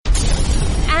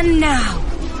And now,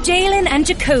 Jalen and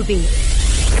Jacoby.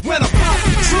 When I pop the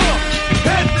trunk,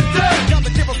 head to death. Gotta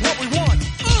give us what we want.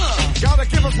 Gotta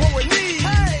give us what we need.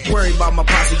 Hey. Worry about my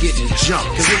posse getting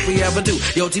jumped. Cause if we ever do,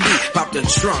 yo, TB, pop the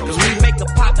trunk. Cause we make a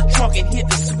pop the trunk and hit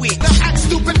the switch. Now act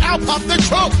stupid, I'll pop the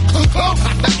trunk.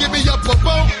 Now give me a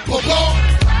boom.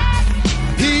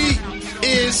 He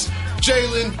is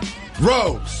Jalen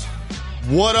Rose.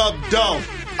 What up, though?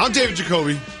 I'm David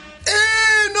Jacoby.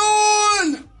 And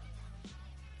on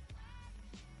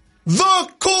the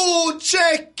cool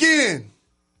check-in.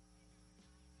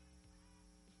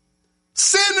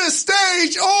 Center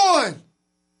stage on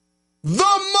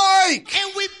the mic.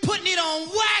 And we putting it on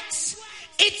wax.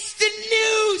 It's the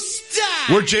new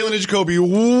style. We're Jalen and Jacoby.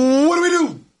 What do we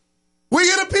do? We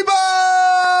get the people.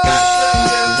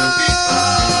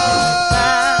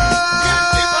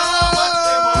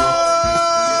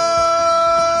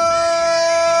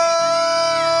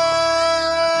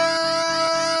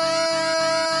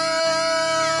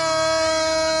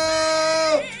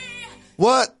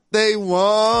 What they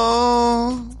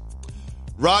want.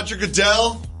 Roger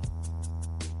Goodell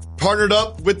partnered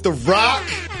up with The Rock.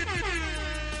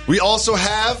 We also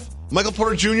have Michael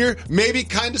Porter Jr., maybe,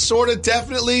 kind of, sort of,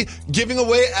 definitely giving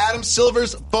away Adam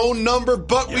Silver's phone number.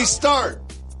 But we start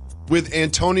with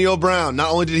Antonio Brown. Not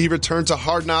only did he return to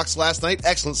Hard Knocks last night,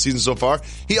 excellent season so far,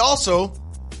 he also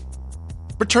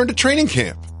returned to training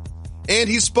camp. And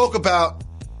he spoke about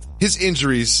his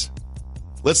injuries.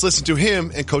 Let's listen to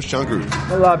him and Coach John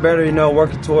Gruden. A lot better,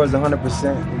 working towards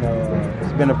 100%.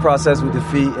 It's been a process with the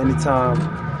feet. Anytime,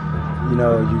 you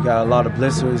got a lot of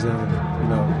blisters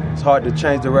and, it's hard to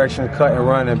change direction, cut and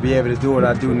run and be able to do what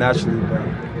I do naturally. But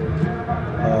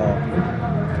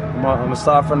I'm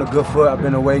aside from the good foot. I've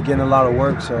been away getting a lot of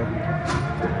work, so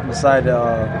I'm excited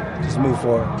to just move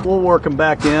forward. We'll work him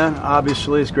back in.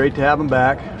 Obviously, it's great to have him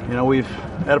back. We've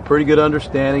had a pretty good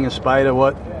understanding in spite of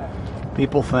what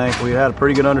people think. We had a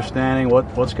pretty good understanding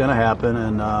what's going to happen,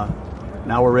 and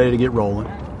now we're ready to get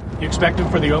rolling. You expect him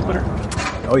for the opener?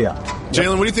 Oh, yeah.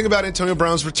 Jalen, what do you think about Antonio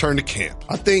Brown's return to camp?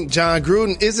 I think John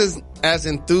Gruden isn't as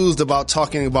enthused about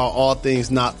talking about all things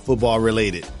not football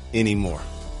related anymore.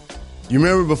 You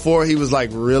remember before he was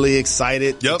really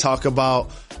excited to talk about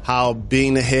how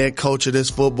being the head coach of this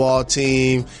football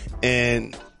team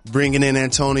and bringing in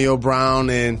Antonio Brown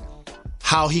and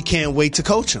how he can't wait to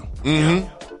coach him.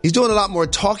 Mm-hmm. He's doing a lot more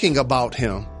talking about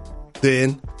him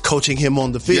than coaching him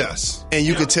on the field. Yes. And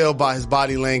you could tell by his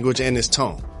body language and his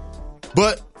tone.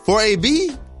 But for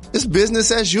AB, it's business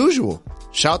as usual.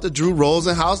 Shout to Drew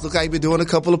Rosenhaus. Look like he's been doing a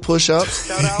couple of push-ups.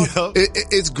 Shout out.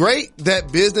 It's great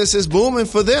that business is booming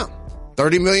for them.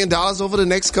 $30 million over the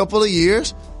next couple of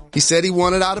years. He said he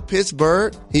wanted out of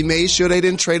Pittsburgh. He made sure they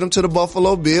didn't trade him to the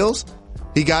Buffalo Bills.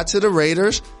 He got to the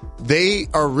Raiders. They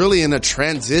are really in a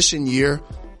transition year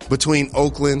between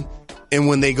Oakland and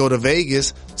when they go to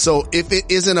Vegas. So if it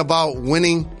isn't about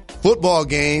winning football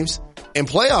games and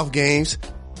playoff games,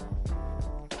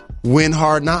 win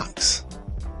Hard Knocks,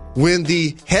 win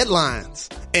the headlines.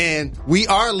 And we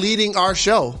are leading our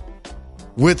show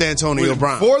with Antonio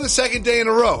Brown. For the second day in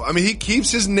a row. I mean, he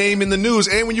keeps his name in the news.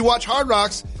 And when you watch Hard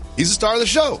Knocks, he's the star of the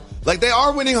show. They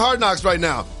are winning Hard Knocks right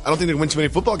now. I don't think they win too many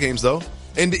football games, though.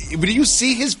 And but do you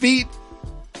see his feet?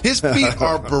 His feet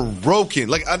are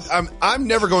broken. I'm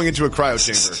never going into a cryo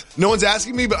chamber. No one's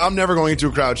asking me, but I'm never going into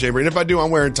a cryo chamber. And if I do,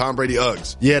 I'm wearing Tom Brady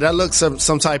Uggs. Yeah, that looks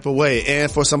some type of way.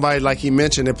 And for somebody like he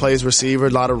mentioned that plays receiver, a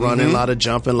lot of running, a lot of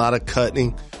jumping, a lot of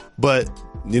cutting. But,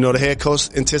 the head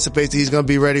coach anticipates that he's going to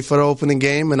be ready for the opening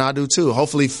game, and I do too.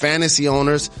 Hopefully fantasy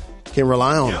owners can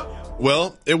rely on him.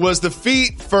 Well, it was the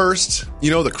feet first, the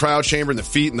cryo chamber and the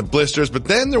feet and the blisters, but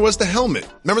then there was the helmet.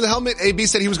 Remember the helmet? AB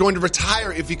said he was going to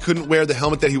retire if he couldn't wear the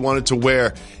helmet that he wanted to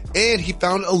wear, and he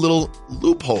found a little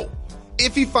loophole.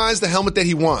 If he finds the helmet that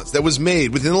he wants, that was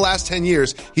made within the last 10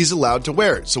 years, he's allowed to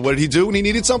wear it. So what did he do when he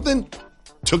needed something?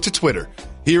 Took to Twitter.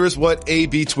 Here is what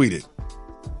AB tweeted.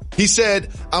 He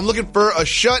said, I'm looking for a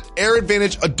Schutt Air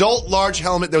Advantage adult large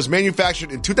helmet that was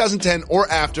manufactured in 2010 or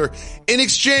after. In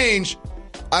exchange,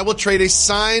 I will trade a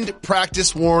signed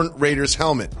practice-worn Raiders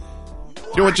helmet.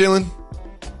 You know what, Jalen?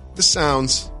 This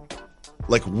sounds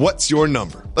like What's Your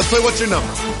Number? Let's play What's Your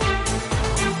Number?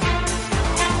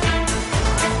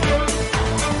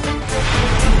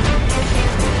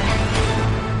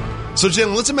 So,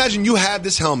 Jalen, let's imagine you have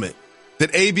this helmet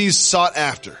that AB's sought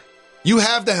after. You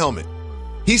have the helmet.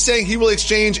 He's saying he will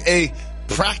exchange a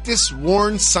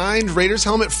practice-worn signed Raiders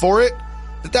helmet for it.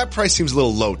 That price seems a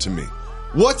little low to me.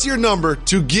 What's your number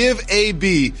to give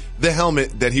AB the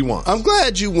helmet that he wants? I'm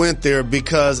glad you went there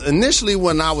because initially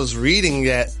when I was reading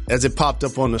that, as it popped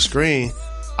up on the screen,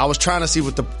 I was trying to see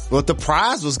what the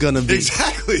prize was going to be.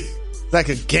 Exactly. Like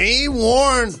a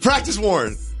game-worn. Practice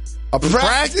worn. A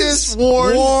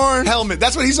practice-worn helmet.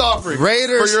 That's what he's offering.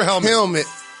 Raiders for your helmet.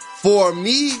 For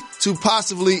me to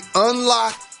possibly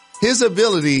unlock his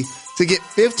ability to get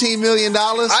 $15 million.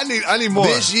 I need more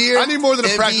this year. I need more than a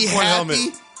practice-worn helmet.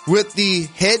 With the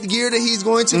headgear that he's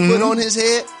going to put on his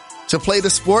head to play the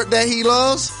sport that he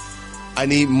loves, I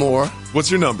need more.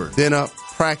 What's your number? Than a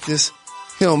practice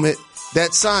helmet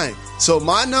that's signed. So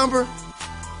my number,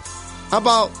 how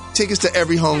about tickets to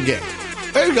every home game?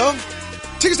 There you go.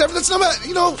 Tickets to every, that's not,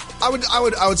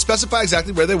 I would specify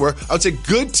exactly where they were. I would say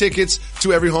good tickets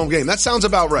to every home game. That sounds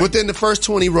about right. Within the first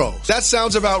 20 rows. That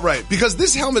sounds about right. Because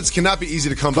this helmets cannot be easy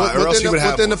to come by, or else you would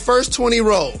have within the first 20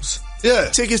 rows. Yeah.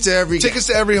 Tickets to every game. Tickets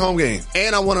to every home game.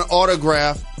 And I want an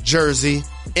autographed jersey.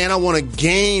 And I want a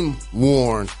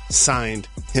game-worn signed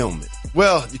helmet.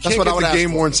 Well, you can't get the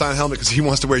game-worn signed helmet because he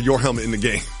wants to wear your helmet in the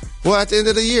game. Well, at the end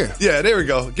of the year. Yeah, there we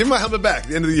go. Give him my helmet back at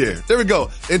the end of the year. There we go.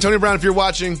 Antonio Brown, if you're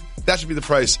watching, that should be the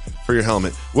price for your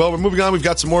helmet. Well, we're moving on. We've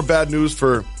got some more bad news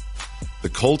for the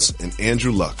Colts and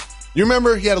Andrew Luck. You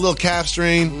remember he had a little calf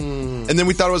strain, and then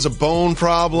we thought it was a bone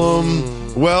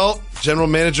problem. Well, general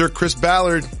manager Chris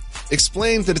Ballard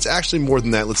explained that it's actually more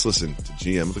than that. Let's listen to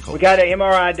GM of the Colts. We got an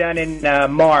MRI done in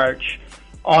March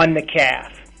on the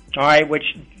calf, all right, which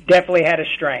definitely had a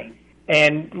strain,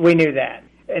 and we knew that.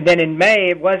 And then in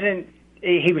May,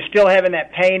 he was still having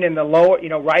that pain in the lower,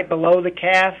 right below the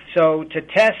calf. So to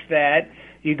test that,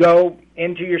 you go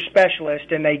into your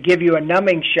specialist, and they give you a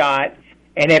numbing shot,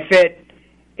 and if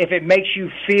it makes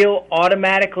you feel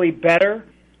automatically better,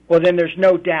 well, then there's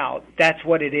no doubt that's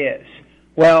what it is.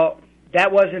 Well,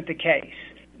 that wasn't the case.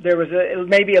 There was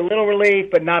maybe a little relief,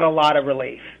 but not a lot of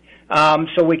relief.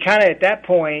 So we kind of, at that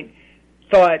point,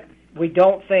 thought, we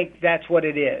don't think that's what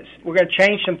it is. We're going to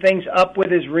change some things up with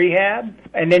his rehab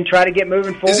and then try to get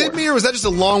moving forward. Is it me, or was that just a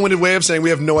long-winded way of saying we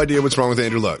have no idea what's wrong with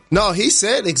Andrew Luck? No, he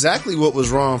said exactly what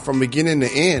was wrong from beginning to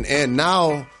end. And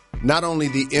now, not only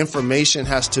the information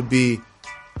has to be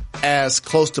as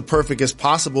close to perfect as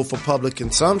possible for public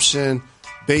consumption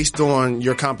based on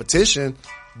your competition,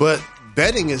 but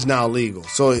betting is now legal.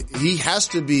 So he has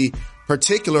to be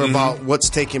particular about what's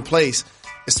taking place,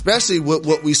 especially with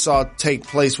what we saw take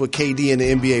place with KD in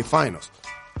the NBA Finals.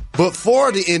 But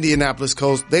for the Indianapolis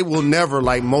Colts, they will never,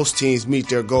 like most teams, meet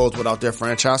their goals without their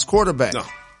franchise quarterback. No.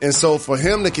 And so for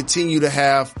him to continue to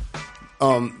have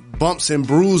bumps and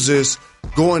bruises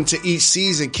going to each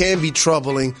season can be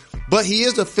troubling, but he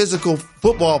is a physical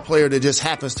football player that just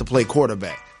happens to play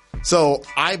quarterback. So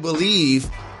I believe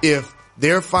if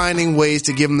they're finding ways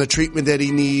to give him the treatment that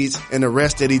he needs and the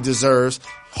rest that he deserves,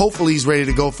 hopefully he's ready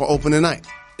to go for opening night.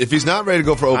 If he's not ready to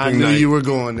go for opening night. I knew you were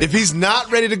going there. If he's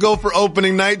not ready to go for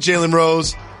opening night, Jalen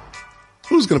Rose,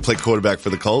 who's going to play quarterback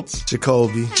for the Colts?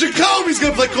 Jacoby's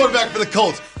going to play quarterback for the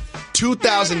Colts.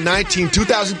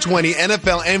 2019-2020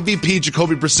 NFL MVP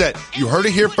Jacoby Brissett. You heard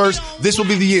it here first. This will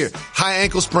be the year. High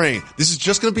ankle sprain. This is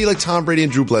just going to be like Tom Brady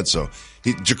and Drew Bledsoe.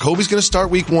 Jacoby's going to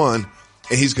start week 1.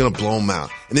 And he's going to blow him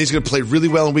out. And then he's going to play really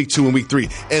well in week 2 and week 3.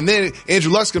 And then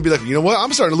Andrew Luck's going to be like, you know what?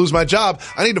 I'm starting to lose my job.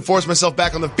 I need to force myself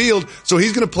back on the field. So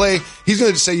he's going to play. He's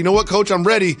going to say, you know what, coach, I'm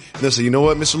ready. And they'll say, you know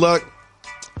what, Mr. Luck?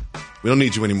 We don't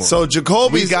need you anymore. So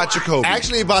Jacoby's got Jacoby.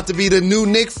 Actually about to be the new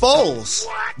Nick Foles.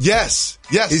 Yes.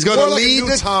 He's going to lead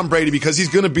the Tom Brady because he's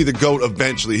going to be the GOAT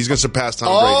eventually. He's going to surpass Tom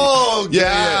Brady. Oh,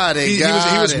 got it. He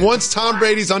was once Tom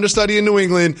Brady's understudy in New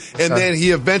England, and then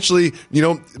he eventually,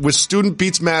 with student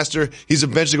beats master, he's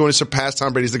eventually going to surpass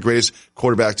Tom Brady as the greatest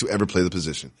quarterback to ever play the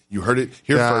position. You heard it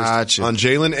here first on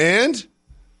Jalen and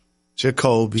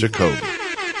Jacoby.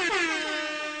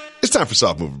 It's time for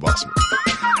Soft Mover Boss Move.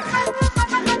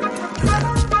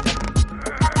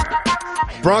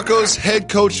 Broncos head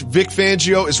coach Vic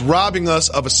Fangio is robbing us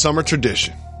of a summer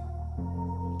tradition.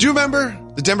 Do you remember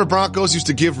the Denver Broncos used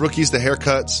to give rookies the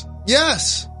haircuts?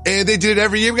 Yes. And they did it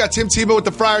every year. We got Tim Tebow with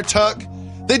the Friar Tuck.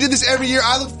 They did this every year.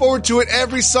 I look forward to it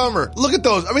every summer. Look at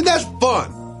those. I mean, that's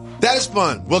fun. That is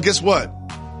fun. Well, guess what?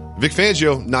 Vic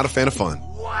Fangio, not a fan of fun.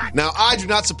 Now, I do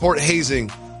not support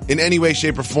hazing in any way,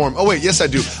 shape, or form. Oh, wait, yes, I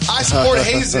do. I support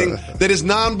hazing that is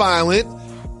nonviolent,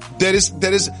 that is,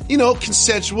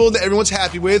 consensual, that everyone's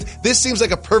happy with. This seems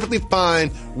like a perfectly fine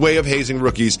way of hazing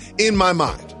rookies in my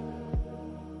mind.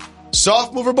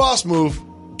 Soft move or boss move,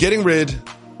 getting rid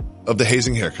of the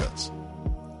hazing haircuts.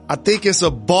 I think it's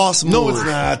a boss move. No, it's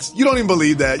not. You don't even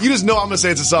believe that. You just know I'm going to say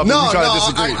it's a soft move. You try to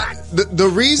disagree. The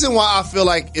reason why I feel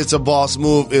like it's a boss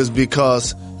move is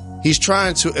because he's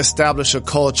trying to establish a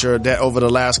culture that over the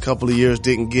last couple of years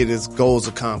didn't get its goals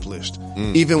accomplished.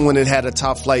 Even when it had a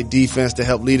top flight defense that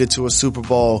helped lead it to a Super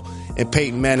Bowl in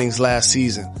Peyton Manning's last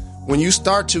season. When you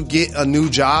start to get a new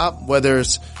job, whether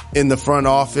it's in the front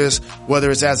office, whether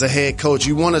it's as a head coach,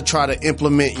 you want to try to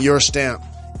implement your stamp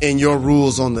and your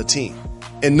rules on the team.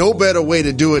 And no better way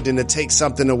to do it than to take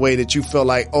something away that you feel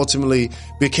like ultimately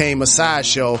became a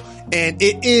sideshow. And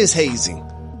it is hazing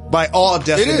by all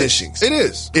definitions. It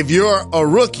is. If you're a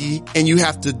rookie and you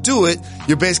have to do it,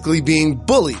 you're basically being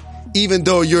bullied, even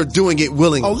though you're doing it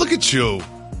willingly. Oh, look at you.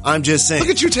 I'm just saying. Look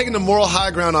at you taking the moral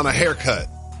high ground on a haircut.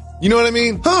 You know what I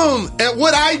mean? And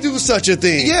would I do such a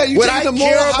thing? Yeah, you would taking I the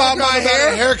moral care high about my ground about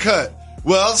hair? a haircut.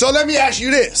 Well, So let me ask you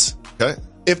this. okay.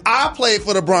 If I played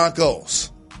for the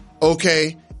Broncos,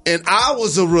 okay, and I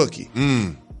was a rookie,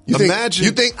 you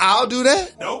think I'll do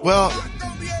that? Nope. Well,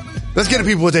 let's get the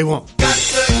people what they want. Got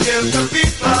to give the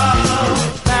people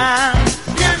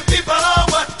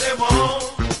what they want.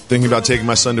 Thinking about taking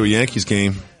my son to a Yankees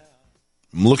game.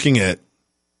 I'm looking at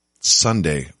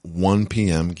Sunday, 1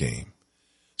 p.m. game.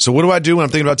 So what do I do when I'm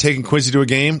thinking about taking Quincy to a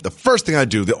game? The first thing I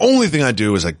do, the only thing I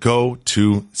do is I go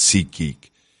to SeatGeek.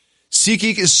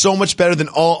 SeatGeek is so much better than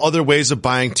all other ways of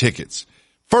buying tickets.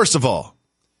 First of all,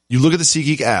 you look at the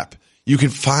SeatGeek app. You can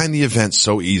find the event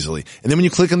so easily. And then when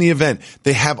you click on the event,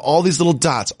 they have all these little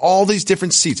dots, all these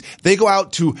different seats. They go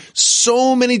out to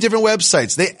so many different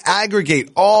websites. They aggregate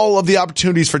all of the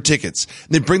opportunities for tickets.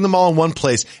 They bring them all in one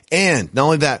place. And not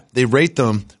only that, they rate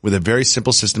them with a very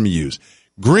simple system to use.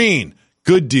 Green,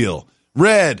 good deal.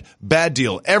 Red, bad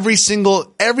deal. Every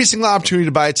single opportunity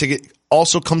to buy a ticket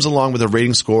also comes along with a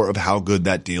rating score of how good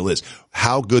that deal is,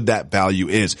 how good that value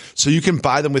is. So you can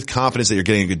buy them with confidence that you're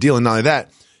getting a good deal. And not only that,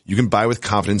 you can buy with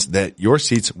confidence that your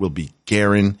seats will be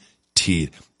guaranteed.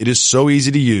 It is so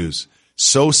easy to use,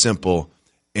 so simple,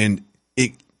 and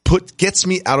it gets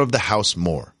me out of the house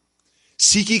more.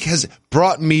 SeatGeek has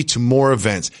brought me to more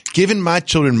events, given my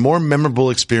children more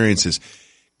memorable experiences.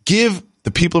 Give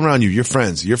the people around you, your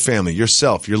friends, your family,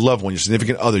 yourself, your loved one, your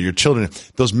significant other, your children,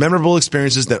 those memorable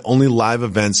experiences that only live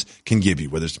events can give you,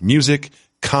 whether it's music,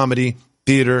 comedy,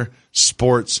 theater,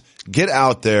 sports. Get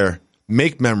out there,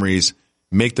 make memories,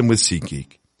 make them with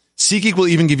SeatGeek. SeatGeek will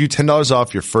even give you $10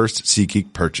 off your first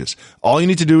SeatGeek purchase. All you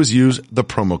need to do is use the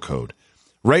promo code.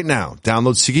 Right now,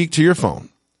 download SeatGeek to your phone.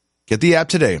 Get the app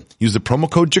today. Use the promo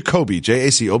code Jacoby,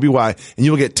 Jacoby, and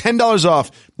you will get $10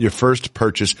 off your first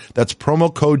purchase. That's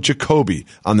promo code Jacoby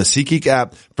on the SeatGeek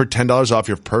app for $10 off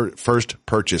your first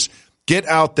purchase. Get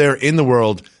out there in the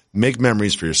world. Make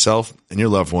memories for yourself and your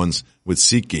loved ones with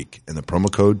SeatGeek and the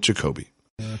promo code Jacoby.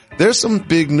 There's some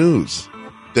big news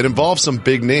that involves some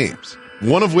big names.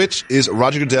 One of which is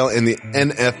Roger Goodell in the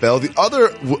NFL. The other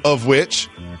of which,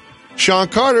 Sean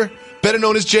Carter, better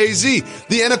known as Jay-Z.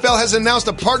 The NFL has announced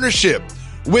a partnership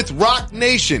with Rock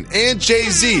Nation and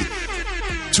Jay-Z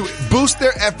to boost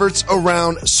their efforts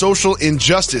around social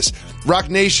injustice. Rock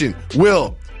Nation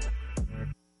will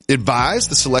advise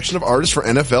the selection of artists for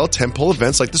NFL tentpole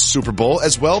events like the Super Bowl,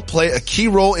 as well play a key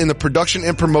role in the production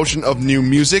and promotion of new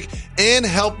music, and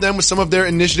help them with some of their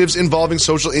initiatives involving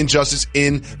social injustice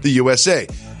in the USA.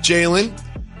 Jalen,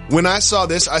 when I saw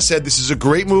this, I said this is a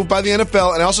great move by the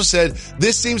NFL, and I also said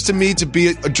this seems to me to be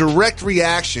a direct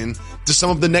reaction to some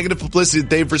of the negative publicity that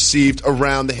they've received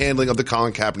around the handling of the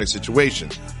Colin Kaepernick situation.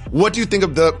 What do you think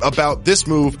about this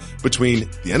move between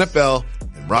the NFL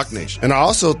and Rock Nation? And I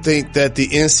also think that the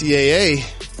NCAA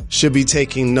should be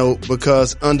taking note,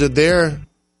 because under their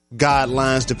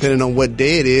guidelines, depending on what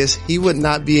day it is, he would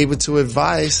not be able to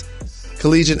advise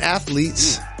collegiate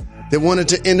athletes that wanted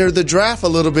to enter the draft a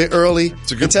little bit early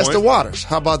and test the waters.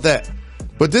 How about that?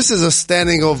 But this is a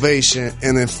standing ovation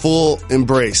and in full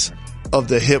embrace of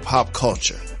the hip-hop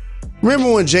culture.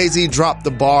 Remember when Jay-Z dropped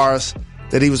the bars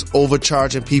that he was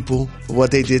overcharging people for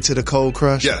what they did to the Cold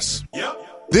Crush? Yes.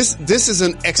 This is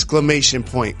an exclamation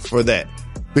point for that,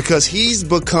 because he's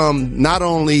become not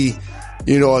only,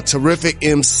 a terrific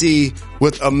MC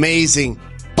with amazing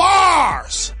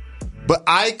bars, but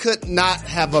I could not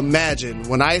have imagined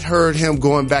when I heard him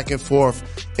going back and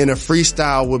forth in a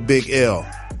freestyle with Big L,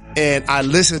 and I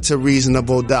listened to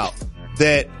Reasonable Doubt,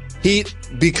 that he'd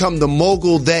become the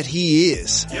mogul that he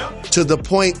is, to the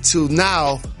point to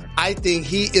now I think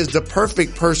he is the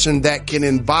perfect person that can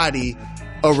embody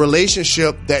a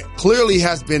relationship that clearly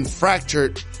has been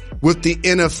fractured with the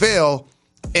NFL,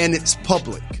 and it's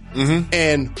public.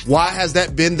 And why has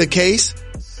that been the case?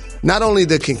 Not only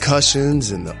the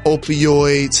concussions and the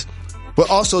opioids,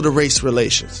 but also the race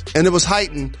relations. And it was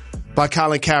heightened by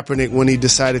Colin Kaepernick when he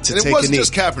decided to take a knee. And it wasn't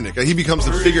just Kaepernick. He becomes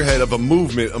the figurehead of a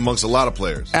movement amongst a lot of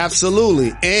players.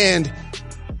 Absolutely. And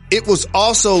it was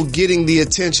also getting the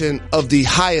attention of the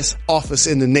highest office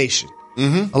in the nation.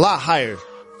 A lot higher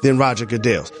than Roger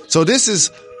Goodell's. So this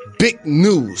is big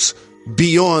news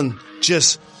beyond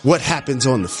just what happens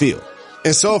on the field.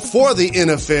 And so for the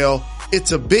NFL,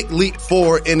 it's a big leap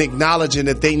forward in acknowledging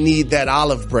that they need that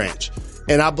olive branch.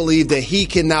 And I believe that he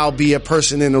can now be a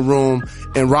person in the room.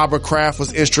 And Robert Kraft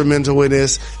was instrumental in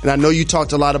this. And I know you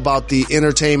talked a lot about the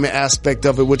entertainment aspect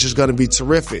of it, which is going to be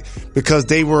terrific because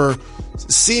they were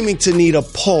seeming to need a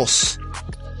pulse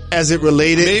as it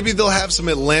related. Maybe they'll have some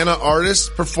Atlanta artists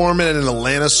performing at an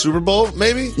Atlanta Super Bowl,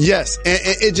 maybe? Yes. And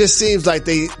it just seems like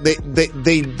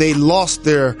they lost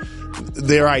their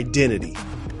identity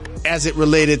as it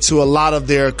related to a lot of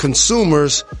their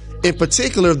consumers, in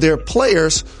particular their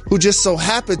players who just so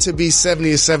happen to be 70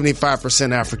 to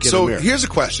 75% African American. So here's a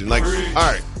question. Like, all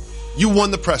right, you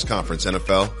won the press conference,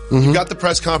 NFL. You got the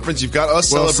press conference. You've got us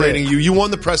celebrating you. You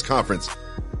won the press conference.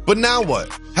 But now what?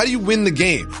 How do you win the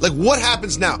game? Like, what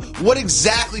happens now? What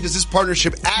exactly does this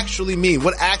partnership actually mean?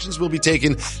 What actions will be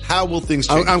taken? How will things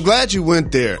change? I'm glad you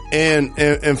went there.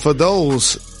 And for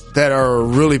those that are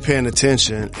really paying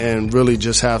attention and really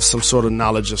just have some sort of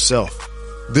knowledge of self,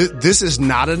 this is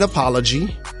not an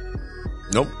apology.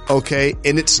 Nope. Okay.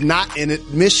 And it's not an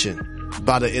admission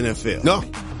by the NFL. No.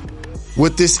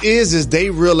 What this is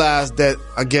they realize that,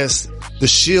 I guess, the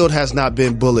shield has not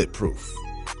been bulletproof.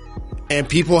 And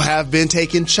people have been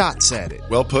taking shots at it.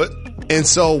 Well put. And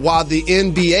so while the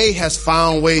NBA has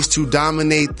found ways to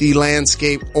dominate the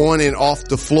landscape on and off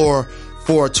the floor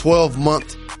for a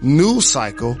 12-month news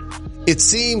cycle, it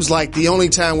seems like the only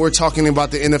time we're talking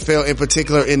about the NFL in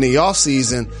particular in the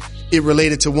offseason, it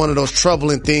related to one of those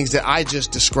troubling things that I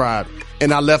just described.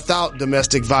 And I left out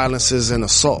domestic violences and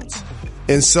assaults.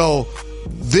 And so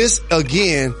this,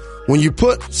 again, when you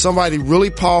put somebody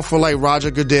really powerful like Roger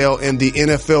Goodell and the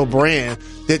NFL brand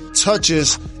that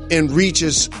touches and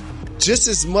reaches just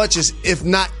as much as, if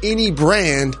not any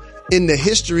brand in the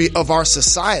history of our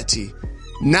society,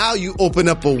 now you open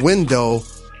up a window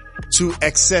to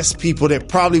access people that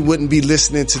probably wouldn't be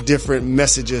listening to different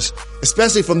messages,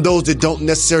 especially from those that don't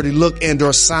necessarily look and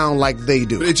or sound like they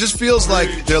do. It just feels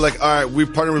like they're like, all right,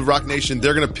 we've partnered with Rock Nation.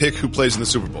 They're going to pick who plays in the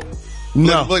Super Bowl.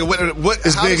 No,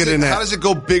 it's bigger than that. How does it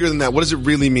go bigger than that? What does it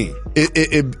really mean?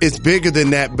 It's bigger than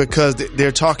that because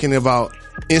they're talking about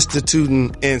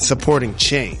instituting and supporting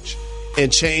change. And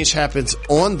change happens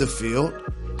on the field,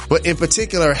 but in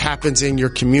particular happens in your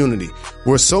community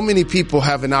where so many people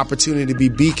have an opportunity to be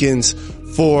beacons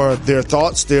for their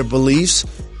thoughts, their beliefs,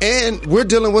 and we're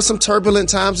dealing with some turbulent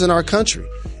times in our country.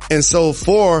 And so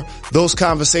for those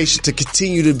conversations to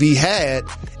continue to be had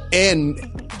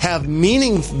and have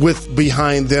meaning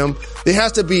behind them, there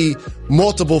has to be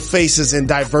multiple faces and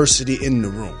diversity in the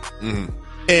room.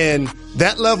 And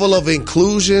that level of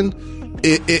inclusion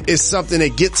is something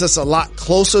that gets us a lot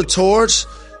closer towards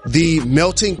the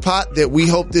melting pot that we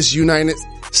hope this United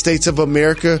States of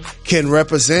America can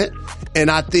represent.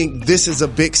 And I think this is a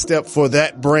big step for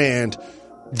that brand,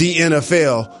 the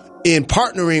NFL, in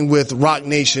partnering with Rock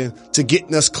Nation to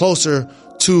getting us closer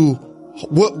to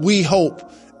what we hope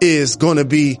is going to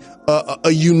be a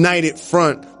united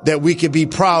front that we can be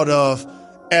proud of,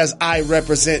 as I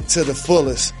represent to the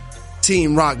fullest.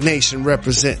 Team Rock Nation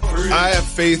represent. I have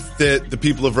faith that the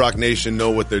people of Rock Nation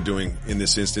know what they're doing in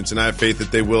this instance, and I have faith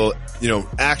that they will,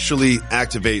 actually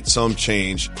activate some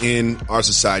change in our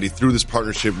society through this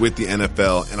partnership with the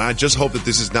NFL. And I just hope that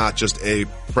this is not just a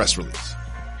press release.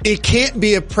 It can't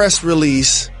be a press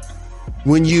release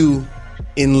when you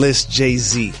enlist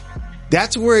Jay-Z.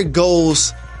 That's where it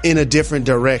goes in a different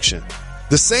direction.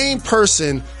 The same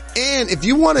person. And if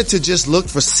you wanted to just look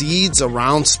for seeds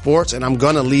around sports, and I'm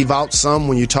going to leave out some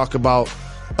when you talk about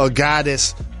a guy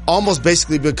that's almost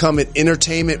basically become an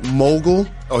entertainment mogul.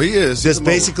 Oh, he is. Just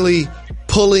basically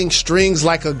pulling strings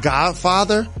like a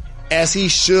godfather, as he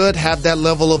should have that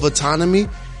level of autonomy.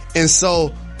 And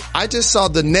so I just saw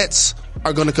the Nets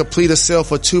are going to complete a sale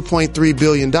for $2.3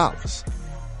 billion.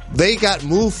 They got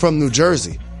moved from New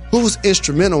Jersey. Who was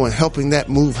instrumental in helping that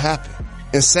move happen?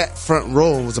 And sat front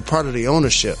row and was a part of the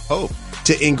ownership. Oh.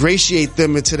 To ingratiate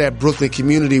them into that Brooklyn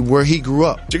community where he grew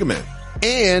up. Jigga Man.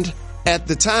 And at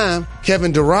the time,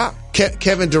 Kevin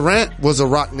Durant was a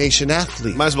Rock Nation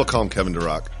athlete. Might as well call him Kevin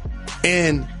Durant.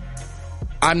 And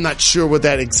I'm not sure what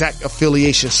that exact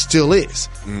affiliation still is.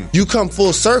 You come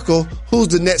full circle, who's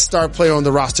the Nets star player on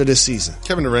the roster this season?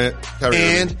 Kevin Durant.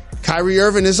 Kyrie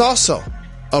Irving is also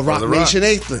a Rock Nation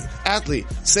athlete.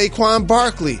 Saquon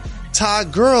Barkley.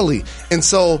 Todd Gurley. And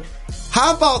so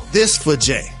how about this for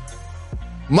Jay?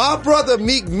 My brother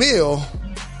Meek Mill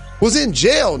was in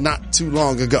jail not too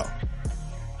long ago.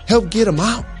 Help get him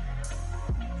out.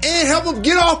 and help him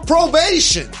get off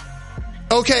probation.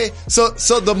 Okay, so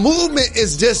the movement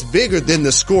is just bigger than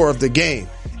the score of the game.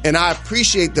 And I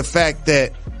appreciate the fact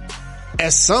that,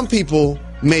 as some people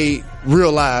may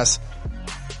realize,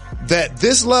 that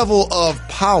this level of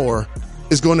power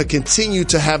is going to continue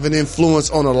to have an influence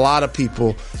on a lot of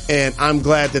people. And I'm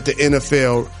glad that the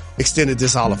NFL extended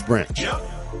this olive branch.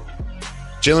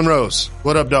 Jalen Rose.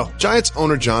 What up, though? Giants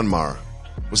owner John Mara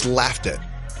was laughed at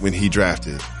when he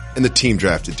drafted, and the team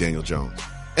drafted Daniel Jones.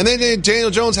 And then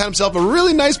Daniel Jones had himself a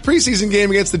really nice preseason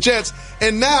game against the Jets,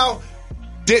 and now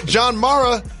John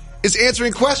Mara is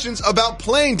answering questions about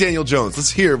playing Daniel Jones.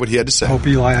 Let's hear what he had to say. I hope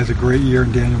Eli has a great year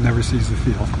and Daniel never sees the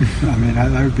field. I mean,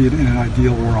 that would be in an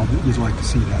ideal world that you'd like to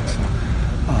see that. So,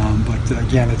 but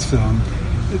again, it's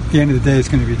at the end of the day, it's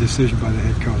going to be a decision by the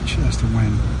head coach as to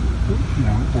when,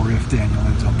 or if Daniel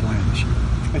ends up playing this year.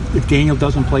 If Daniel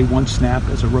doesn't play one snap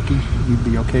as a rookie, you'd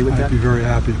be okay with that? I'd be very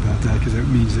happy about that because it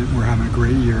means that we're having a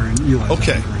great year and Eli's having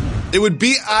a great year. It would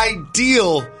be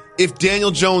ideal if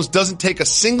Daniel Jones doesn't take a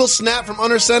single snap from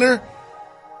under center.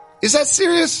 Is that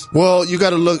serious? Well, you got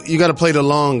to play the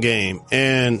long game.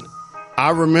 And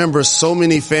I remember so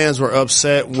many fans were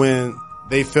upset when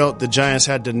they felt the Giants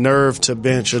had the nerve to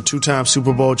bench a 2-time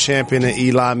Super Bowl champion in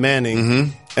Eli Manning.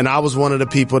 Mm-hmm. And I was one of the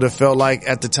people that felt like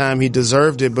at the time he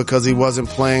deserved it because he wasn't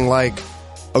playing like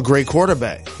a great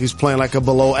quarterback. He was playing like a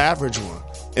below average one.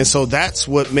 And so that's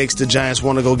what makes the Giants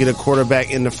want to go get a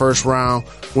quarterback in the first round,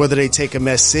 whether they take him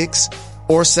at 6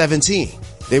 or 17.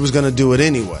 They was going to do it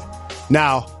anyway.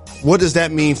 Now, what does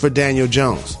that mean for Daniel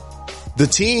Jones? The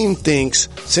team thinks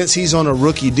since he's on a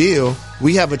rookie deal,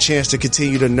 we have a chance to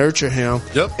continue to nurture him.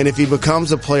 Yep. And if he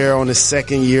becomes a player on his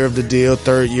second year of the deal,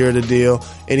 third year of the deal,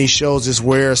 and he shows his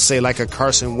wares, say like a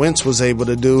Carson Wentz was able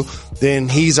to do, then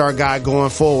he's our guy going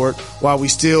forward while we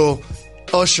still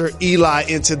usher Eli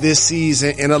into this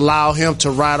season and allow him to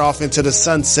ride off into the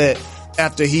sunset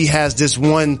after he has this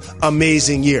one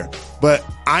amazing year. But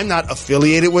I'm not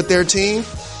affiliated with their team.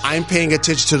 I'm paying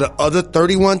attention to the other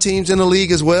 31 teams in the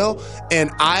league as well.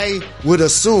 And I would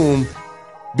assume,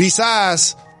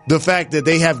 besides the fact that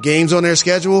they have games on their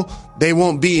schedule, they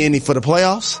won't be any for the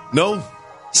playoffs. No.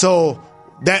 So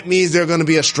that means they're going to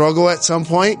be a struggle at some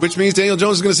point. Which means Daniel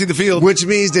Jones is going to see the field. Which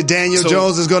means that Daniel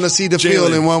Jones is going to see the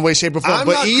field in one way, shape, or form.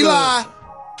 But Eli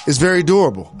is very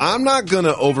durable. I'm not going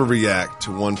to overreact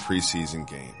to one preseason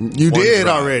game. You did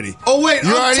already. Oh, wait. You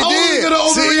already did. I'm totally going to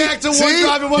overreact to one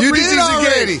drive in one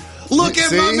preseason game. Look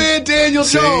at my man Daniel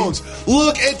Jones.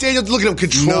 Look at Daniel. Look at him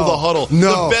control the huddle.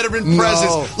 The veteran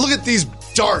presence. Look at these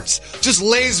darts. Just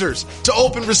lasers to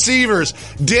open receivers.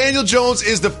 Daniel Jones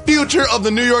is the future of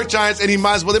the New York Giants, and they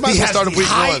might as well start in week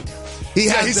 1. He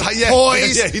has the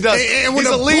poise. Yeah, he does. And when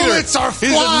he's the a leader. bullets are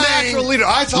flying. He's a natural leader.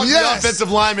 I talked to the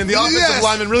offensive linemen. The offensive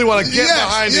linemen really want to get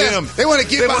behind him. They want to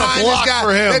get behind this guy.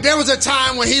 For him. There was a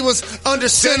time when he was under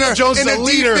center and the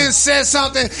defense said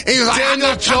something, and he was like,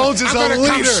 Daniel Jones is a leader.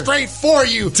 Come straight for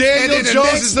you. Daniel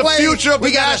Jones is the future of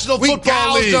the National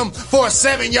Football League. We gouged him for a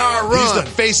 7-yard run. He's the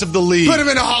face of the league. Put him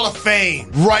in the Hall of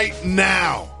Fame. Right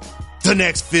now. The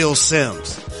next Phil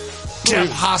Simms. Jeff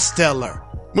Hosteller.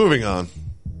 Moving on.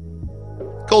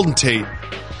 Golden Tate,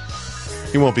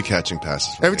 he won't be catching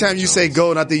passes. Every time you say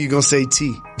Golden, I think you're going to say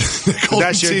T.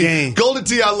 That's your game. Golden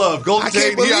T, I love. Golden Tate, I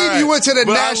can't believe you went to the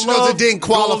Nationals and didn't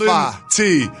qualify. Golden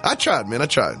T. I tried, man. I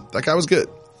tried. That guy was good.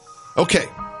 Okay.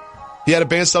 He had a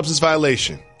banned substance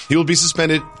violation. He will be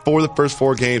suspended for the first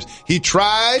 4 games. He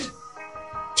tried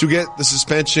to get the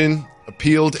suspension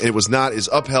appealed, and it was not. Is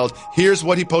upheld. Here's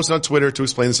what he posted on Twitter to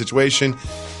explain the situation.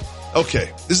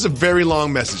 Okay, this is a very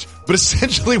long message, but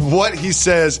essentially what he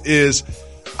says is,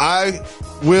 I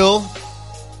will,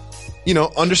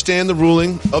 understand the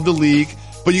ruling of the league,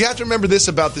 but you have to remember this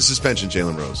about the suspension,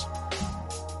 Jalen Rose.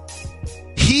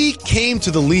 He came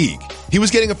to the league. He was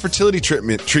getting a fertility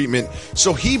treatment,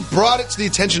 so he brought it to the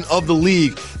attention of the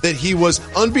league that he was,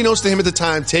 unbeknownst to him at the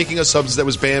time, taking a substance that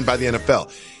was banned by the NFL.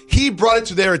 He brought it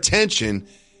to their attention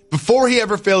before he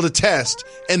ever failed a test,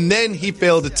 and then he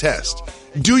failed a test.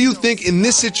 Do you think in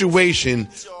this situation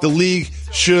the league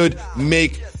should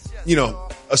make,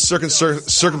 a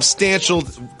circumstantial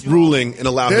ruling and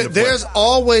allow him to play? There's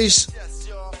always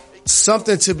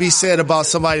something to be said about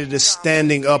somebody that's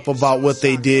standing up about what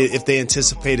they did if they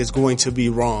anticipate it's going to be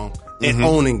wrong and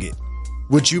owning it,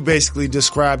 which you basically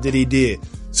described that he did.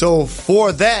 So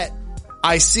for that,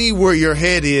 I see where your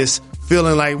head is,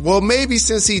 feeling like, well, maybe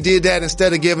since he did that,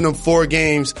 instead of giving him 4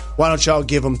 games, why don't y'all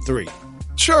give him 3?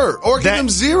 Sure, or give him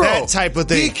 0. That type of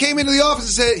thing. He came into the office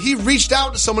and said, he reached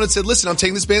out to someone and said, listen, I'm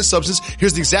taking this banned substance.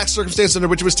 Here's the exact circumstance under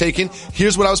which it was taken.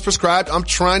 Here's what I was prescribed. I'm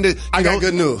trying to, I got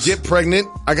good news. Get pregnant.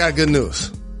 I got good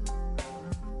news.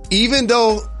 even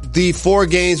though the 4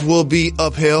 games will be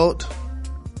upheld,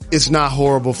 it's not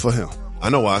horrible for him. I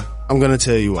know why. I'm going to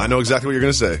tell you why. I know exactly what you're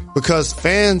going to say. Because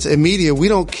fans and media, we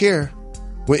don't care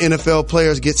when NFL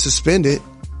players get suspended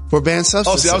for banned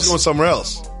substances. Oh, see, I was going somewhere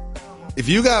else. If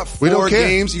you got 4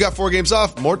 games, you got 4 games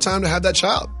off, more time to have that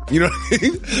child. You know what I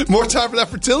mean? More time for that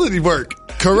fertility work.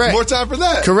 Correct. More time for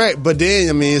that. Correct. But then,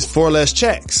 I mean, it's 4 less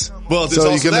checks. Well, there's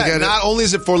also that. Not only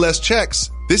is it 4 less checks,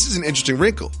 this is an interesting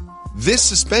wrinkle. This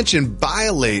suspension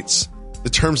violates the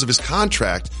terms of his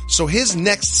contract. So his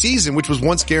next season, which was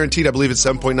once guaranteed, I believe it's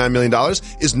 $7.9 million,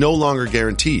 is no longer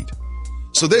guaranteed.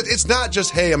 So it's not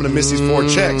just, hey, I'm going to miss these 4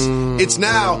 checks. It's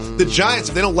now the Giants,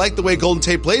 if they don't like the way Golden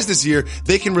Tate plays this year,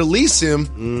 they can release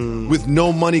him with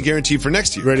no money guaranteed for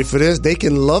next year. Ready for this? They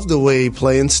can love the way he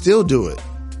play and still do it.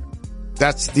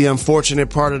 That's the unfortunate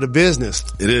part of the business.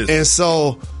 It is. And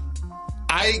so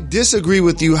I disagree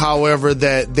with you, however,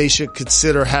 that they should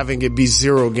consider having it be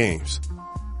 0 games.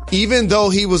 Even though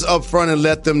he was upfront and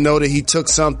let them know that he took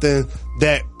something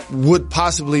that would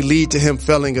possibly lead to him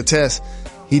failing a test,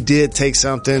 he did take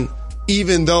something,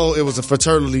 even though it was a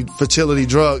fertility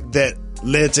drug that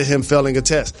led to him failing a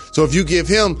test. So if you give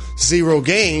him 0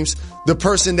 games, the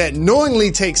person that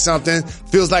knowingly takes something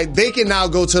feels like they can now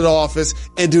go to the office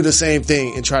and do the same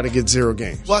thing and try to get 0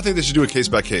 games. Well, I think they should do it case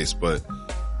by case, but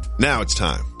now it's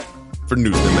time for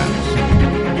news that matters.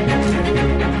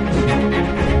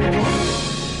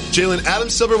 Jalen, Adam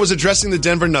Silver was addressing the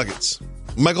Denver Nuggets.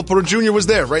 Michael Porter Jr. was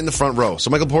there right in the front row. So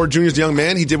Michael Porter Jr. is the young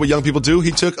man. He did what young people do.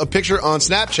 He took a picture on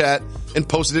Snapchat and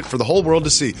posted it for the whole world to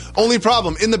see. Only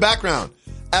problem, in the background,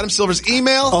 Adam Silver's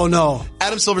email. Oh, no.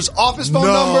 Adam Silver's office phone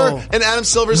number and Adam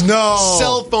Silver's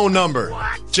cell phone number.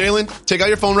 Jalen, take out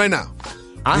your phone right now.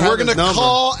 We're going to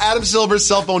call Adam Silver's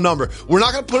cell phone number. We're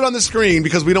not going to put it on the screen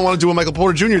because we don't want to do what Michael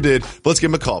Porter Jr. did, but let's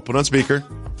give him a call. Put it on speaker.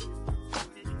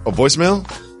 Oh, voicemail?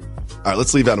 All right,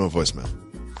 let's leave Adam a voicemail.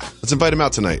 Let's invite him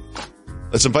out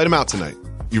tonight.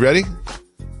 You ready?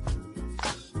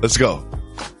 Let's go.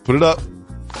 Put it up.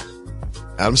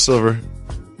 Adam Silver.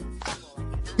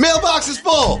 Mailbox is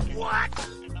full. What?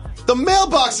 The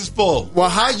mailbox is full. Well,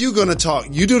 how are you going to talk?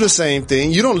 You do the same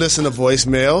thing. You don't listen to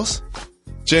voicemails.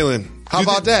 Jalen. How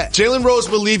about that? Jalen Rose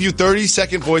will leave you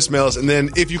 30-second voicemails, and then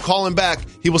if you call him back,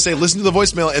 he will say, listen to the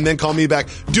voicemail, and then call me back.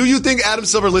 Do you think Adam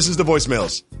Silver listens to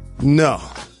voicemails? No.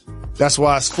 That's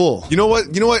why it's full. You know what?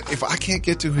 If I can't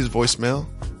get to his voicemail,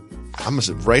 I'm going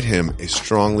to write him a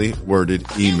strongly worded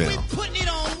email. Putting it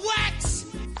on wax.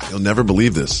 You'll never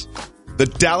believe this. The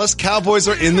Dallas Cowboys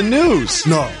are in the news.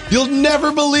 No. You'll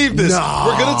never believe this. No.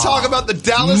 We're going to talk about the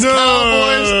Dallas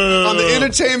Cowboys on the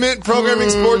Entertainment Programming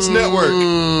Sports Network.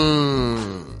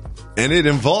 And it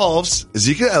involves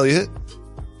Ezekiel Elliott,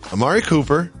 Amari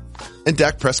Cooper, and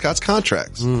Dak Prescott's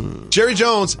contracts. Jerry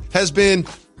Jones has been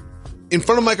in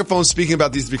front of microphones speaking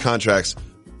about these 3 contracts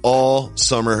all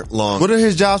summer long. What are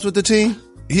his jobs with the team?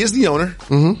 He is the owner.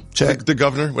 Mm-hmm. Check. The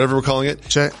governor, whatever we're calling it.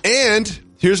 Check. And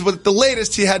here's what the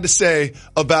latest he had to say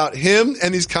about him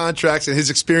and these contracts and his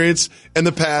experience in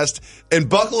the past. And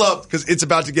buckle up because it's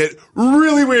about to get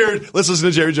really weird. Let's listen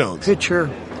to Jerry Jones. Picture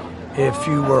if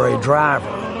you were a driver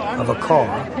of a car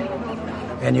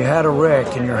and you had a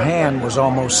wreck and your hand was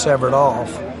almost severed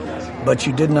off, but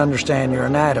you didn't understand your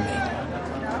anatomy.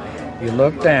 You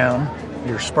look down,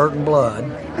 you're spurting blood,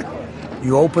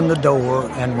 you open the door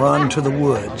and run to the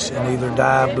woods and either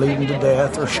die bleeding to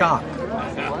death or shock.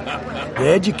 The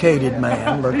educated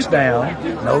man looks down,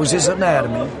 knows his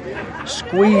anatomy,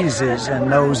 squeezes and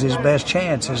knows his best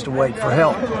chance is to wait for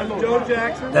help.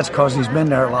 That's because he's been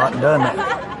there a lot and done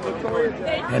that.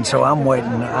 And so I'm waiting,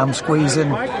 I'm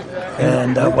squeezing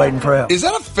and waiting for help. Is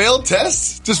that a failed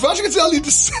test? Does Roger Goodell need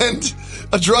to send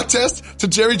a drug test to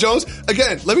Jerry Jones?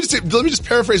 Again, let me just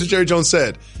paraphrase what Jerry Jones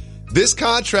said. This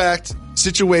contract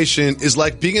situation is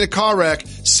like being in a car wreck,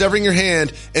 severing your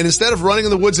hand, and instead of running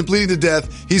in the woods and bleeding to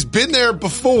death, he's been there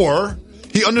before,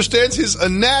 he understands his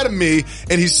anatomy,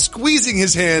 and he's squeezing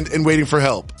his hand and waiting for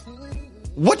help.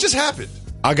 What just happened?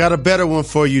 I got a better one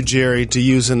for you, Jerry, to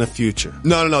use in the future.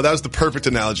 No. That was the perfect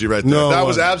analogy right there. That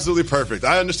was absolutely perfect.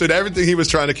 I understood everything he was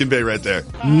trying to convey right there.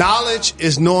 Knowledge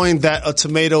is knowing that a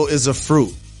tomato is a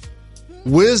fruit.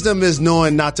 Wisdom is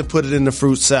knowing not to put it in the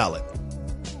fruit salad.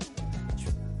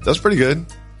 That's pretty good.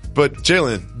 But,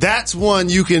 Jalen. That's one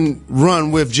you can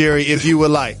run with, Jerry, if you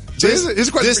would like. Here's a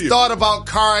question this for you. Thought about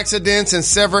car accidents and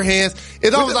sever hands.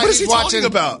 It's almost like what is he's he watching. Talking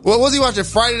about? What was he watching?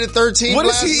 Friday the 13th. What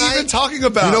is last he night? even talking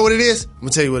about? You know what it is? I'm gonna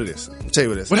tell you what it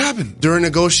is. What happened? During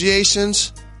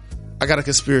negotiations, I got a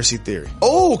conspiracy theory.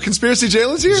 Oh, conspiracy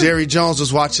Jalen's here? Jerry Jones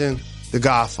was watching The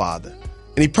Godfather.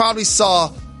 And he probably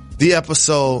saw the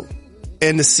episode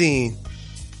and the scene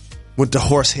with the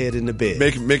horse head in the bed.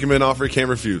 Make him an offer he can't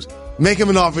refuse. Make him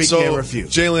an offer he can't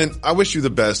refuse. Jalen, I wish you the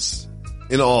best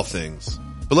in all things.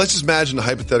 But let's just imagine a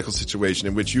hypothetical situation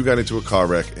in which you got into a car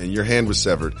wreck and your hand was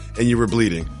severed and you were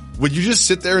bleeding. Would you just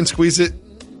sit there and squeeze it?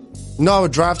 No, I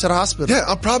would drive to the hospital. Yeah,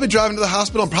 I'm probably driving to the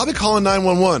hospital. I'm probably calling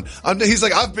 911. He's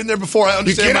like, I've been there before. I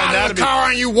understand you get my out anatomy. Of the car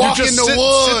and you walk in the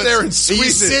woods. Sit there and squeeze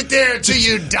and you sit there until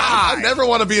you die. I never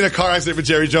want to be in a car accident with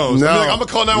Jerry Jones. No. I'm going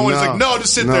to call 911. He's like, no,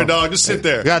 just sit there, dog. Just sit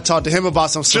there. You got to talk to him about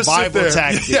some survival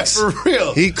tactics. Yeah, for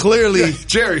real. He clearly.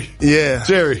 Jerry. Yeah.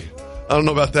 Jerry. I don't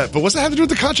know about that. But what's that have to do with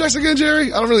the contracts again,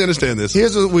 Jerry? I don't really understand this.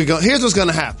 Here's what's going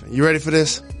to happen. You ready for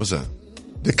this? What's that?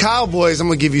 The Cowboys, I'm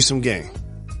going to give you some game,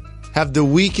 have the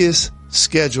weakest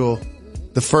schedule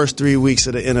the first 3 weeks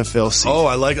of the NFL season. Oh,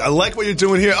 I like what you're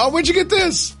doing here. Oh, where'd you get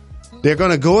this? They're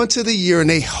going to go into the year and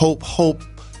they hope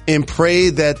and pray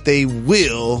that they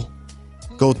will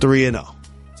go 3-0.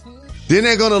 Then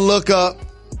they're going to look up.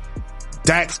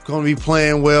 Dak's going to be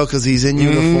playing well because he's in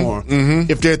uniform.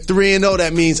 Mm-hmm. If they're 3-0,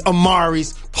 that means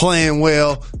Amari's playing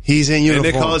well. He's in uniform.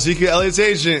 And they call Ezekiel Elliott's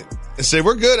agent and say,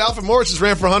 we're good. Alfred Morris just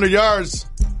ran for 100 yards.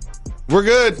 We're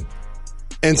good.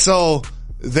 And so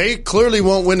they clearly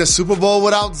won't win the Super Bowl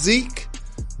without Zeke,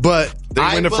 but they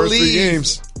win the first 3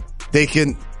 games. They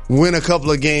can win a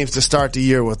couple of games to start the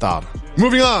year without him.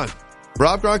 Moving on.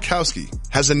 Rob Gronkowski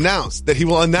has announced that he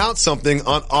will announce something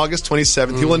on August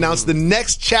 27th. He will announce the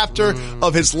next chapter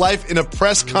of his life in a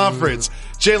press conference.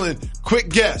 Jalen, quick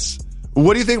guess.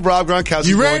 What do you think Rob Gronkowski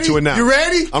is going to announce? You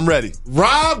ready? I'm ready.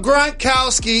 Rob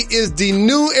Gronkowski is the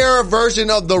new era version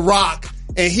of The Rock,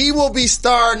 and he will be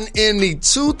starring in the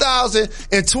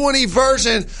 2020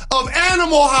 version of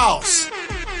Animal House.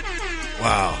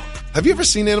 Wow. Have you ever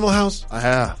seen Animal House? I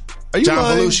have. Are you John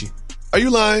lying? Belushi. Are you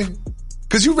lying?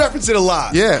 Because you reference it a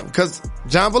lot. Yeah, because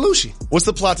John Belushi. What's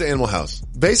the plot to Animal House?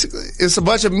 Basically, it's a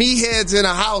bunch of meatheads in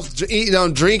a house,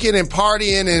 drinking and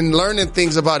partying and learning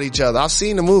things about each other. I've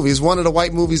seen the movie. It's one of the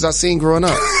white movies I've seen growing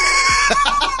up.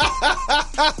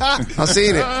 I've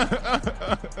seen it.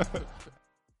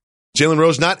 Jalen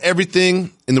Rose, not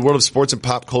everything in the world of sports and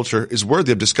pop culture is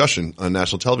worthy of discussion on a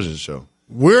national television show.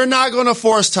 We're not going to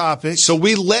force topics. So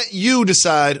we let you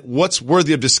decide what's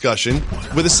worthy of discussion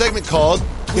with a segment called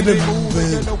Keep It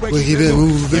Moving. We keep it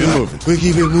moving. We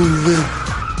keep it moving.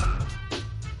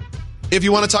 If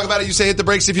you want to talk about it, you say hit the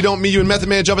brakes. If you don't, me, you, and Method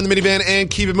Man jump in the minivan and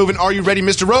keep it moving. Are you ready,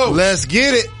 Mr. Rose? Let's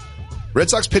get it. Red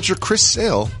Sox pitcher Chris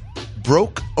Sale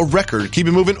broke a record. Keep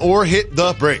it moving or hit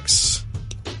the brakes.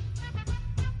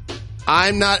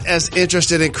 I'm not as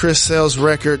interested in Chris Sale's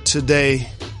record today.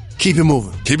 Keep it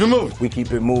moving. Keep it moving. We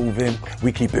keep it moving.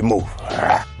 We keep it moving.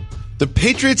 The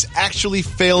Patriots actually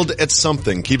failed at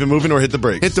something. Keep it moving or hit the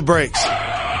brakes. Hit the brakes.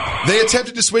 They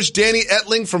attempted to switch Danny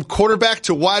Etling from quarterback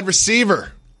to wide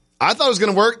receiver. I thought it was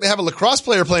going to work. They have a lacrosse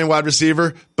player playing wide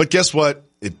receiver, but guess what?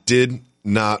 It did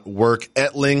not work.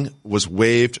 Etling was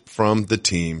waived from the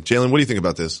team. Jalen, what do you think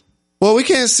about this? Well, we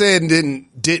can't say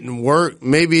it didn't work.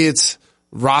 Maybe it's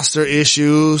roster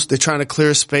issues. They're trying to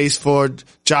clear space for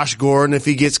Josh Gordon if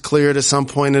he gets cleared at some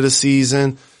point of the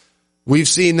season. We've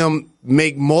seen them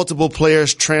make multiple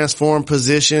players transform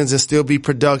positions and still be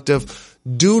productive.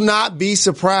 Do not be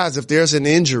surprised if there's an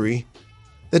injury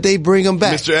that they bring them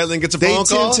back. Mr. Etling gets a phone call?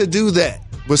 They tend to do that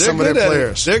with some of their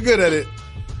players. They're good at it.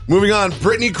 Moving on,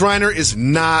 Brittany Griner is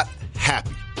not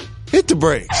happy. Hit the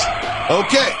brakes.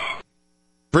 Okay.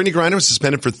 Brittany Griner was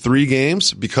suspended for 3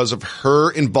 games because of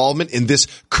her involvement in this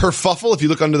kerfuffle. If you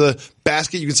look under the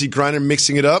basket, you can see Griner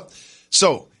mixing it up.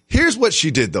 So here's what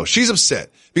she did, though. She's upset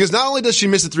because not only does she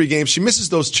miss the 3 games, she misses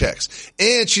those checks.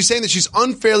 And she's saying that she's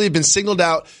unfairly been singled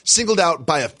out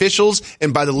by officials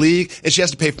and by the league, and she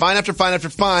has to pay fine after fine after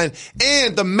fine.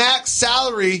 And the max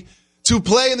salary to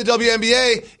play in the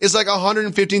WNBA is like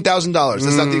 $115,000.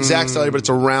 That's not the exact salary, but it's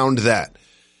around that.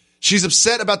 She's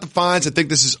upset about the fines. I think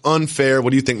this is unfair. What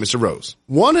do you think, Mr. Rose?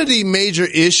 One of the major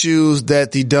issues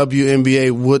that the WNBA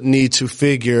would need to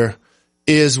figure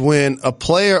is when a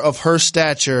player of her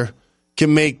stature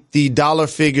can make the dollar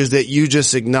figures that you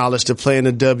just acknowledged to play in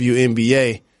the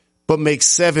WNBA, but make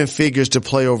 7 figures to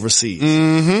play overseas.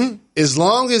 Mm-hmm. As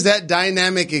long as that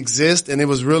dynamic exists, and it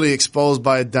was really exposed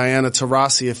by Diana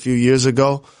Taurasi a few years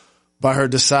ago, by her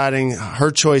deciding her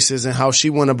choices and how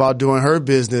she went about doing her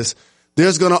business,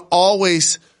 there's going to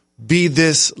always be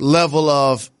this level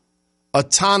of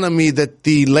autonomy that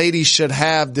the ladies should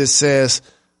have that says,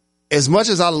 as much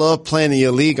as I love playing in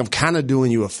your league, I'm kind of doing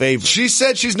you a favor. She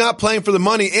said she's not playing for the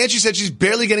money, and she said she's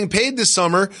barely getting paid this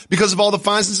summer because of all the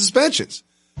fines and suspensions.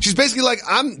 She's basically like,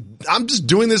 I'm just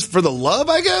doing this for the love,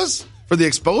 I guess, for the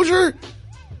exposure.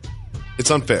 It's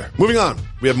unfair. Moving on.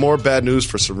 We have more bad news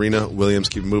for Serena Williams.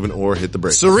 Keep it moving or hit the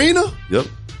brakes. Serena? Yep.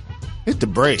 Hit the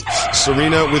brakes.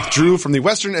 Serena withdrew from the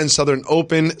Western and Southern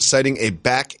Open, citing a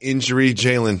back injury.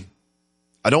 Jalen,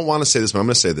 I don't want to say this, but I'm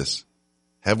going to say this.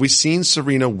 Have we seen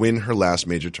Serena win her last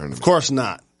major tournament? Of course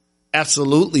not.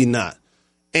 Absolutely not.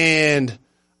 And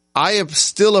I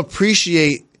still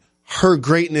appreciate her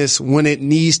greatness when it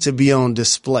needs to be on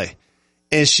display.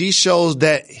 And she shows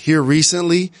that here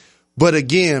recently. But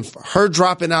again, her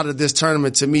dropping out of this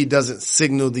tournament to me doesn't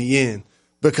signal the end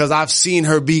because I've seen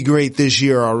her be great this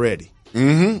year already.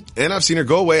 Mm-hmm. And I've seen her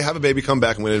go away, have a baby, come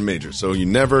back, and win a major. So you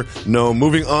never know.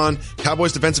 Moving on,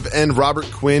 Cowboys defensive end Robert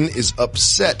Quinn is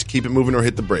upset. Keep it moving or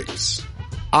hit the brakes.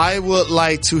 I would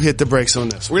like to hit the brakes on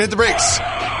this. We're going to hit the brakes.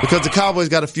 Because the Cowboys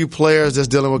got a few players that's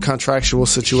dealing with contractual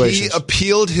situations. He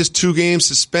appealed his 2-game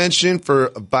suspension for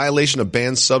a violation of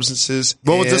banned substances.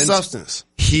 What was the substance?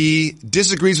 He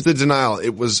disagrees with the denial.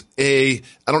 It was I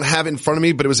don't have it in front of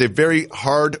me, but it was a very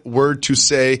hard word to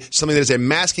say, something that is a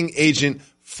masking agent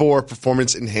for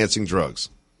performance-enhancing drugs.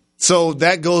 So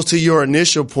that goes to your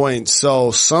initial point.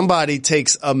 So somebody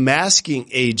takes a masking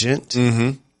agent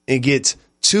and gets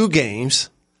 2 games.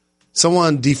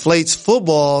 Someone deflates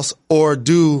footballs or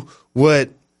do what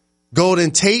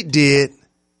Golden Tate did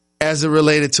as it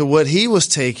related to what he was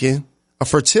taking, a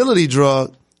fertility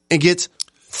drug, and gets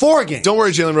 4 games. Don't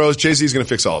worry, Jalen Rose. Jay-Z's going to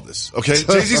fix all of this, okay?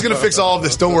 Jay-Z's going to fix all of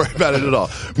this. Don't worry about it at all.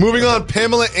 Moving on,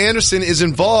 Pamela Anderson is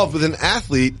involved with an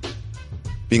athlete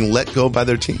being let go by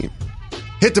their team.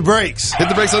 Hit the brakes. Hit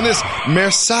the brakes on this.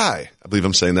 Marseille, I believe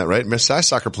I'm saying that right. Marseille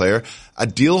soccer player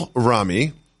Adil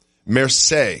Rami.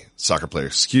 Marseille soccer player,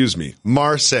 excuse me.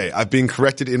 Marseille. I've been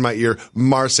corrected in my ear.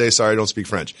 Marseille. Sorry, I don't speak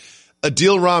French.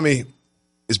 Adil Rami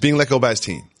is being let go by his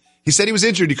team. He said he was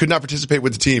injured. He could not participate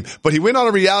with the team, but he went on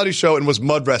a reality show and was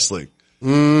mud wrestling.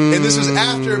 And this was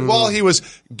while he was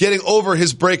getting over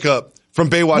his breakup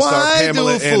from Baywatch star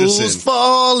Pamela Anderson. Fools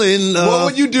fall in love? What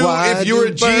would you do if you were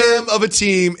a GM of a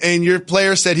team and your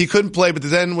player said he couldn't play, but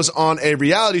then was on a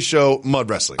reality show mud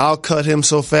wrestling? I'll cut him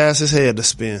so fast his head to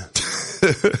spin.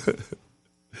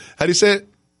 How do you say it?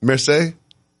 Marseille?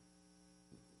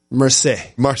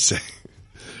 Marseille. Marseille.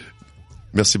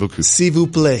 Merci beaucoup. S'il vous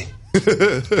plaît.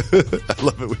 I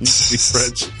love it when you speak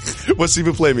French. What's s'il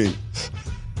vous plaît mean?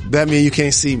 That means you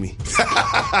can't see me.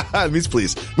 It means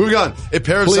please. Moving on. A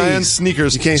pair of Zion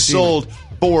sneakers sold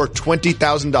for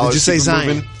 $20,000. Did you say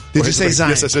Zion? Did you say Zion?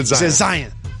 Yes, I said Zion. You said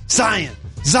Zion. Zion.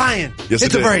 Zion. Yes,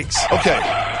 hit the brakes. Okay.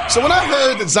 So when I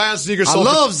heard that Zion sneakers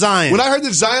sold Zion. When I heard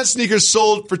that Zion sneakers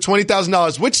sold for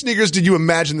 $20,000, which sneakers did you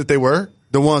imagine that they were?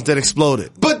 The ones that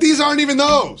exploded. But these aren't even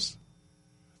those.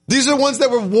 These are ones that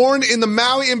were worn in the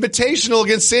Maui Invitational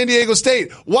against San Diego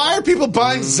State. Why are people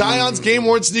buying Zion's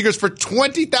game-worn sneakers for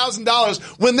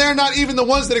 $20,000 when they're not even the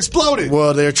ones that exploded?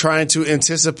 Well, they're trying to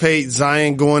anticipate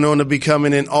Zion going on to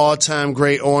becoming an all-time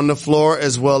great on the floor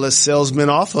as well as salesman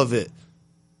off of it.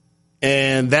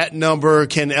 And that number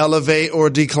can elevate or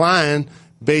decline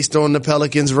based on the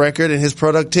Pelicans' record and his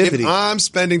productivity. If I'm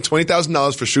spending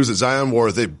 $20,000 for shoes that Zion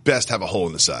wore, they best have a hole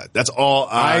in the side. That's all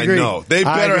I agree. know. They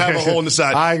better have a hole in the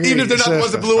side. I agree. Even if they're not the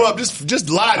ones that blew up,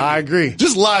 just lie to me. I agree.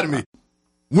 Just lie to me.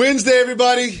 Wednesday,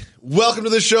 everybody. Welcome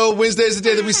to the show. Wednesday is the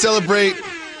day that we celebrate.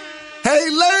 Hey,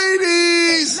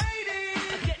 ladies!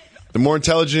 The more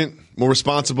intelligent, more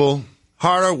responsible,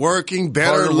 harder working,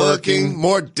 better looking,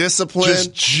 more disciplined,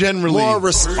 just generally more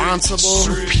responsible,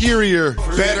 superior,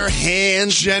 better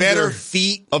hands, better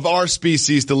feet of our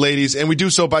species, the ladies. And we do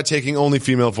so by taking only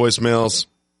female voicemails,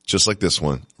 just like this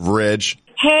one. Reg.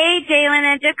 Hey, Jalen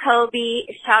and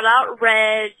Jacoby. Shout out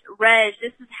Reg. Reg,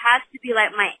 this has to be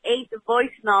like my 8th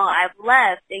voicemail I've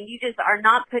left, and you just are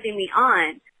not putting me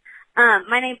on.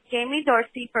 My name's Jamie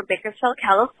Dorsey from Bakersfield,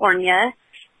 California.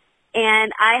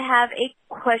 And I have a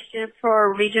question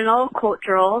for regional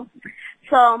cultural.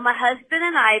 So my husband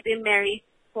and I have been married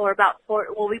for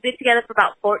we've been together for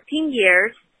about 14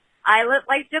 years. I look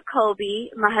like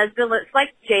Jacoby. My husband looks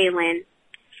like Jalen.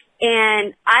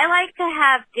 And I like to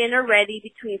have dinner ready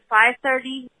between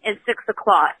 5:30 and 6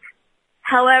 o'clock.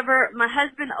 However, my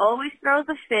husband always throws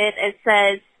a fit and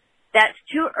says that's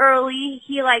too early.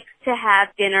 He likes to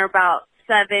have dinner about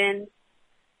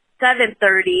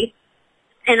 7:30.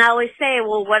 And I always say,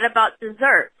 well, what about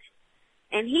dessert?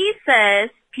 And he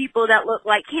says people that look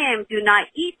like him do not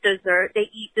eat dessert. They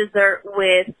eat dessert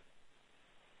with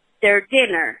their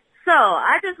dinner. So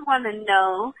I just want to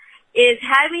know, is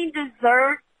having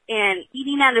dessert and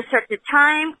eating at a certain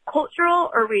time cultural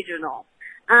or regional?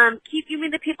 Keep giving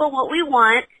the people what we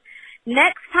want.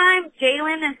 Next time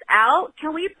Jalen is out,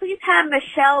 can we please have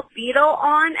Michelle Beadle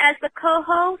on as the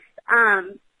co-host?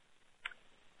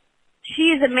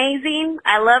 She's amazing.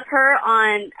 I love her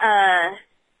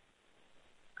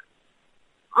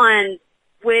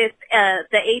with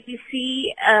the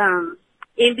ABC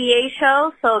NBA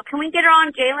show. So can we get her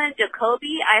on Jalen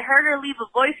Jacoby? I heard her leave a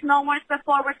voicemail once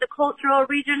before with the Cultural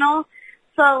Regional.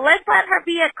 So let's let her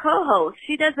be a co-host.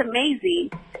 She does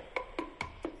amazing.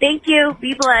 Thank you.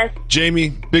 Be blessed. Jamie,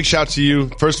 big shout to you.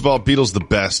 First of all, Beatles the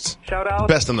best. Shout out.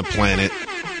 Best on the planet.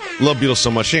 Love Beatles so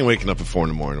much. She ain't waking up at 4 in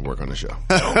the morning to work on the show.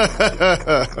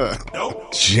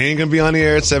 Nope. She ain't going to be on the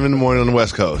air at 7 in the morning on the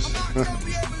West Coast.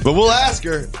 But we'll ask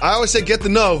her. I always say get the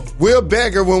know. We'll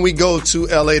beg her when we go to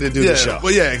L.A. to do the show.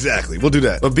 Well, yeah, exactly. We'll do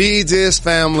that. But Beads is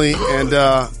family, and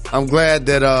I'm glad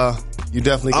that you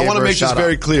definitely gave her a shout out. I want to make this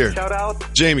very clear. Shout out.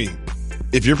 Jamie,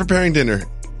 if you're preparing dinner,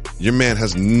 your man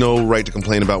has no right to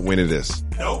complain about when it is.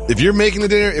 No. If you're making the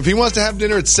dinner, if he wants to have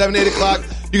dinner at 7, 8 o'clock,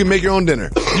 you can make your own dinner.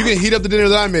 You can heat up the dinner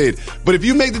that I made. But if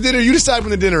you make the dinner, you decide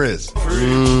when the dinner is.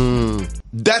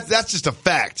 That's just a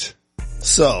fact.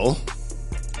 So,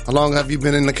 how long have you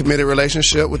been in a committed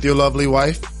relationship with your lovely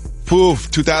wife?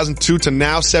 2002 to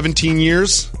now, 17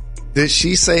 years. Did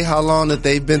she say how long that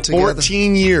they've been together?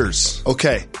 14 years.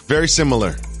 Okay. Very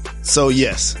similar. So,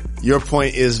 yes, your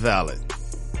point is valid.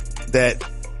 That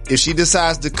if she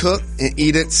decides to cook and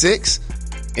eat at 6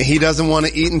 and he doesn't want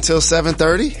to eat until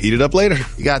 7:30, heat it up later.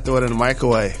 You got to throw it in the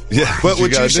microwave. Yeah. But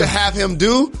what you should have him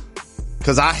do,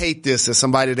 because I hate this as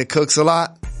somebody that cooks a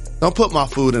lot, don't put my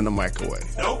food in the microwave.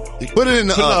 Nope. Put it in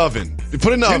the oven. You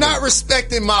put it in the oven. You're not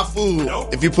respecting my food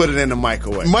if you put it in the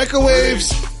microwave.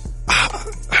 Microwaves.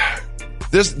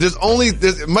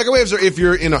 Microwaves are if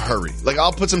you're in a hurry. Like,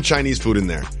 I'll put some Chinese food in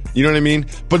there. You know what I mean?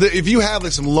 But if you have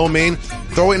like some lo mein,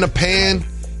 throw it in a pan,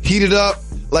 heat it up.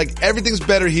 Like, everything's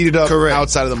better heated up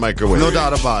outside of the microwave. No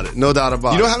doubt about it. No doubt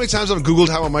about it. You know how many times I've Googled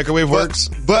how a microwave works?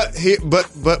 But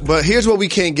here's what we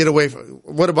can't get away from.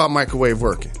 What about microwave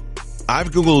working?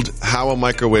 I've Googled how a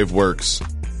microwave works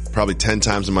probably 10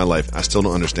 times in my life. I still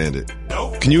don't understand it.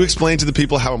 No. Can you explain to the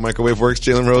people how a microwave works,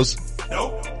 Jalen Rose?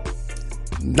 No.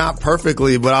 Not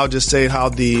perfectly, but I'll just say how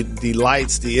the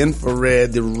lights, the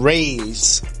infrared, the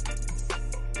rays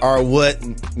are what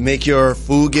make your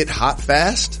food get hot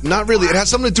fast? Not really. It has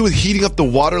something to do with heating up the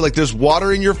water. Like, there's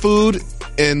water in your food,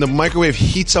 and the microwave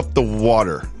heats up the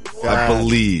water. I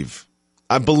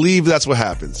believe that's what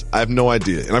happens. I have no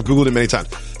idea, and I've Googled it many times.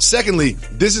 Secondly,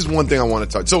 this is one thing I want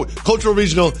to talk. So, cultural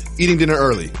regional, eating dinner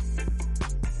early.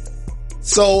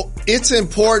 So, it's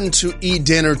important to eat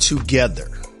dinner together.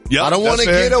 Yep, I don't want to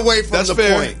get away from the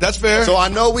point. That's fair. So, I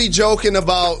know we joking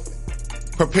about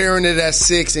preparing it at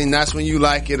 6 and that's when you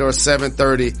like it, or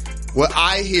 7:30. What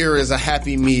I hear is a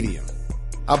happy medium.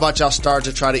 How about y'all start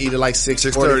to try to eat it like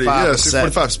 6:45? Yeah,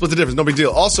 6:45. Split the difference. No big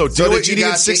deal. Also, do you know what eating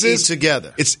at 6 is?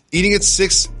 Together. It's eating at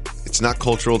 6. It's not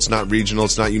cultural. It's not regional.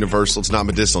 It's not universal. It's not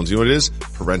medicinal. Do you know what it is?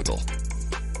 Parental.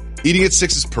 Eating at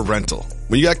 6 is parental.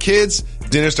 When you got kids,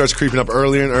 dinner starts creeping up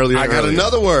earlier and earlier. I got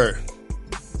another word.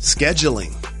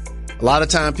 Scheduling. A lot of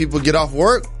time people get off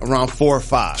work around 4 or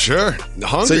 5. Sure.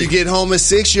 Hungry. So you get home at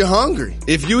 6, you're hungry.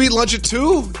 If you eat lunch at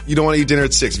 2, you don't want to eat dinner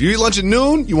at 6. If you eat lunch at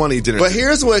noon, you want to eat dinner at 6. But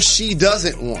here's what she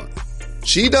doesn't want.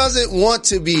 She doesn't want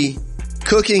to be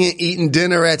cooking and eating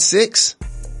dinner at 6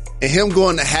 and him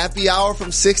going to happy hour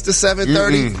from 6 to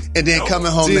 7:30 and then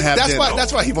coming home to have dinner.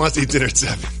 That's why he wants to eat dinner at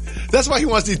 7. That's why he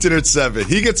wants to eat dinner at 7.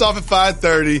 He gets off at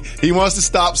 5:30. He wants to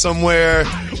stop somewhere,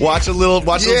 watch a little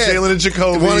Jalen and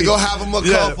Jacoby. Want to go have him a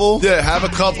couple. Yeah, have a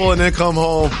couple and then come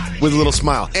home with a little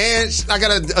smile. And I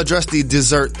got to address the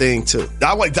dessert thing too.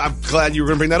 I'm glad you were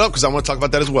going to bring that up because I want to talk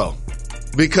about that as well.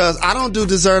 Because I don't do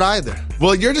dessert either.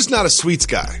 Well, you're just not a sweets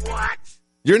guy. What?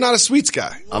 You're not a sweets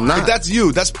guy. I'm not. Like, that's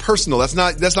you. That's personal. That's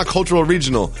not cultural or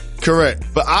regional. Correct.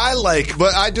 But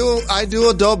I do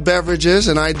adult beverages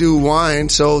and I do wine.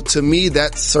 So to me,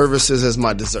 that services as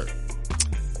my dessert.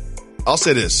 I'll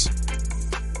say this.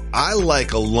 I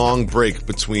like a long break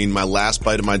between my last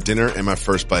bite of my dinner and my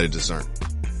first bite of dessert.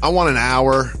 I want an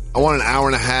hour. I want an hour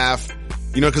and a half.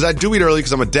 You know, because I do eat early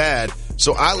because I'm a dad.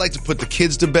 So I like to put the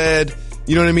kids to bed.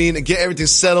 You know what I mean? And get everything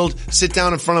settled. Sit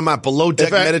down in front of my below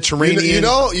deck Mediterranean.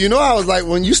 You know, I was like,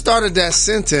 when you started that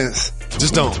sentence,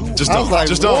 just don't. I was like,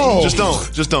 just whoa. Just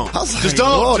don't. I was like, just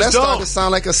don't. Whoa, just that don't. started to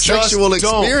sound like a sexual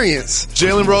experience.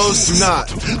 Jalen Rose, do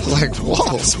not. Like,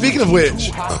 whoa. Speaking of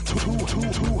which,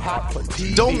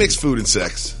 don't mix food and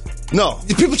sex. No.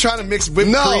 People trying to mix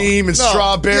whipped cream and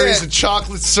strawberries and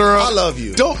chocolate syrup. I love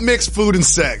you. Don't mix food and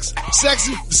sex. Sex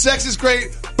is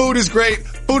great. Food is great.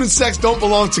 Food and sex don't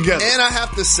belong together. And I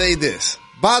have to say this.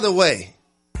 By the way,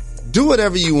 do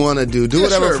whatever you want to do. Do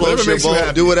whatever floats your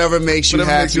boat. Do whatever makes you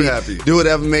happy. Do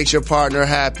whatever makes your partner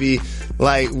happy.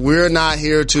 Like, we're not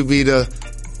here to be the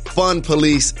fun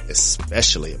police,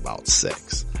 especially about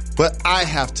sex. But I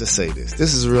have to say this.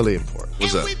 This is really important.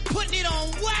 What's up?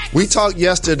 We talked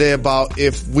yesterday about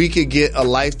if we could get a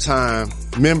lifetime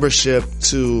membership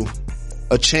to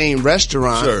a chain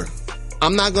restaurant. Sure.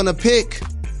 I'm not going to pick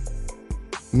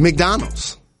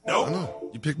McDonald's. No.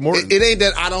 You pick Morton. It ain't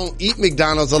that I don't eat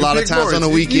McDonald's a lot of times on the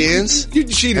weekends. You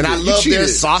cheated. And I love their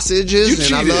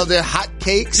sausages and I love their hot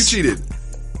cakes. You cheated.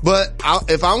 But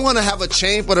if I want to have a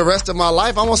chain for the rest of my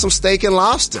life, I want some steak and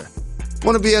lobster. I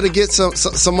want to be able to get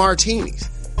some martinis.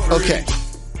 Okay.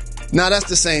 Now that's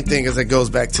the same thing as it goes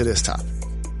back to this topic.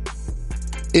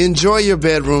 Enjoy your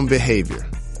bedroom behavior.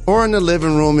 Or in the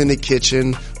living room, in the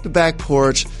kitchen, the back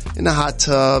porch, in the hot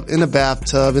tub, in the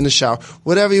bathtub, in the shower,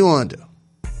 whatever you want to do.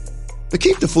 But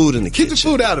keep the food in the kitchen. Keep the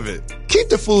food out of it. Keep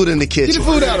the food in the kitchen. Keep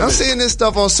the food out of it. I'm seeing this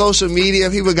stuff on social media.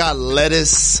 People got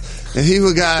lettuce and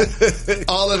people got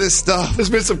all of this stuff. There's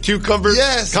been some cucumbers.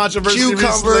 Yes. Controversy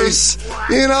Cucumbers.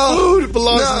 recently. You know. Food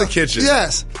belongs in the kitchen.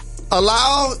 Yes.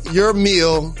 Allow your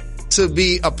meal to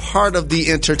be a part of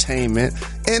the entertainment.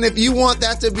 And if you want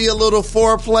that to be a little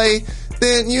foreplay,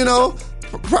 then, you know,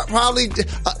 probably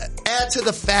add to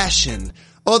the fashion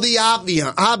or the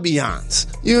ambiance,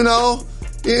 you know,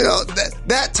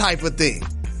 that type of thing.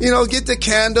 You know, get the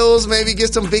candles, maybe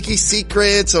get some Vicky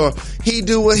Secrets or he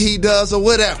do what he does or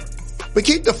whatever. But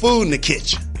keep the food in the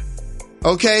kitchen.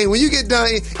 Okay? When you get done,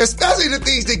 especially the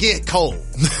things that get cold.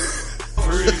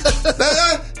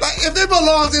 Like if it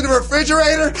belongs in the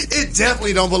refrigerator, it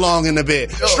definitely don't belong in the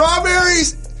bed.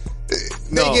 Strawberries,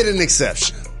 they get an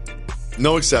exception.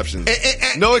 No exceptions.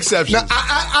 No exceptions.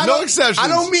 No exceptions. I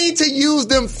don't mean to use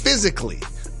them physically.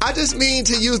 I just mean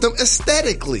to use them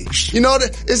aesthetically. You know,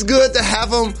 it's good to have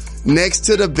them next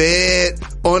to the bed,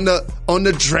 on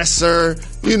the dresser,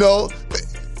 you know.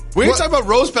 We ain't talking about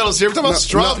rose petals here. We're talking about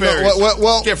strawberries.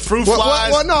 Get fruit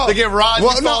flies. They get rods. You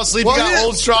fall asleep. You got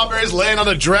old strawberries laying on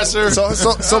the dresser. So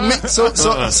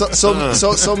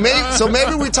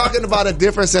maybe we're talking about a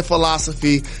difference in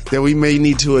philosophy that we may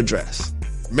need to address.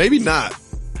 Maybe not.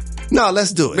 No,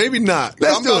 let's do it. Maybe not.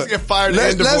 I'm about to get fired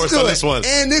and divorced on this one.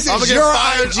 And this is your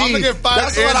IG. I'm going to get fired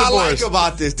That's what I like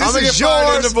about this. This is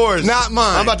yours, not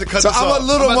mine. I'm about to cut this off. So I'm a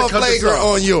little more flagrant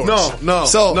on yours. No.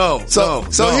 So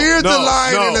here's the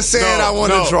line in the sand I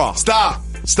want to draw. Stop.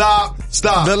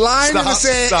 The line in the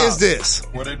sand is this.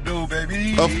 What it do,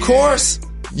 baby? Of course,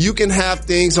 you can have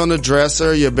things on the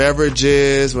dresser, your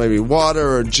beverages, maybe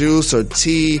water or juice or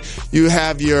tea. You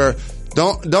have your...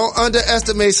 Don't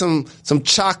underestimate some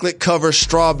chocolate covered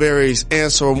strawberries and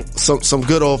some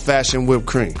good old fashioned whipped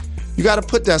cream. You got to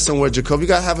put that somewhere, Jacob. You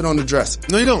got to have it on the dresser.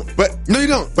 No, you don't. But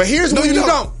here's when you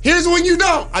don't. Here's when you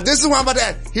don't. This is what I'm about to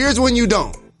add. Here's when you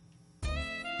don't.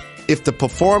 If the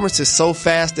performance is so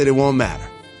fast that it won't matter.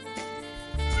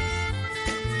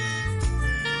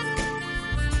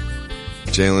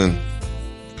 Jalen.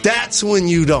 That's when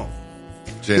you don't.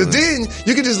 Because then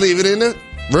you can just leave it in the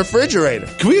refrigerator.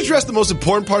 Can we address the most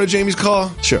important part of Jamie's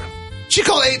call? Sure. She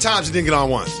called 8 times and didn't get on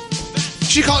once.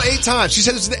 She called 8 times. She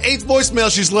said it's the 8th voicemail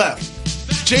she's left.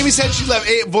 Jamie said she left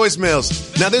 8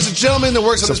 voicemails. Now there's a gentleman that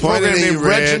works on this program named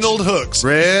Reginald Hooks.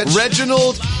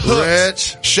 Reginald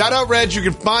Hooks. Shout out Reg. You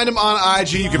can find him on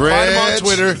IG. You can find him on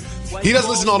Twitter. He doesn't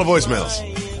listen to all the voicemails.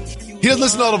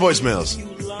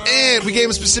 And we gave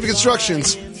him specific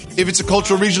instructions. If it's a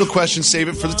cultural regional question, save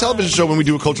it for the television show when we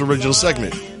do a cultural original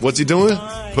segment. What's he doing?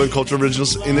 Putting cultural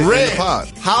originals in the pod.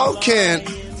 How can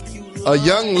a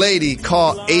young lady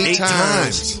call 8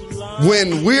 times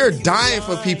when we're dying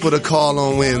for people to call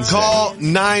on Wednesday? Call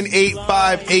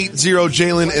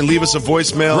 98580 and leave us a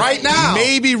voicemail right now.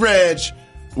 Maybe Reg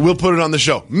will put it on the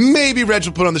show. Do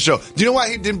you know why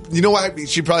he didn't? You know why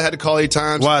she probably had to call 8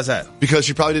 times? Why is that? Because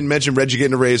she probably didn't mention Reggie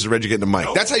getting a raise or Reggie getting a mic.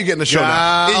 That's how you get in the show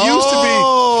now. It used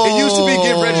to be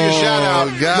give Reggie a shout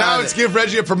out. Now it's give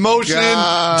Reggie a promotion,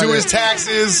 do his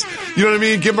taxes. You know what I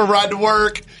mean? Give him a ride to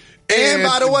work. And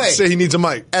by the way, say he needs a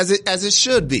mic. As it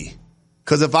should be.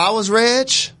 Because if I was Reg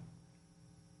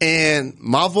and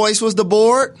my voice was the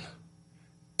board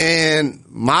and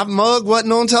my mug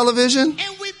wasn't on television,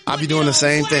 I'd be doing the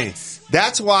same thing.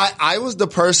 That's why I was the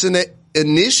person that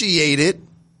initiated,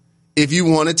 if you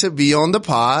wanted to be on the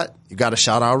pod, you got to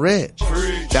shout out Reg.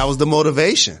 That was the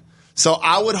motivation. So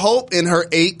I would hope in her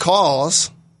 8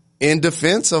 calls in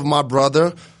defense of my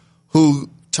brother who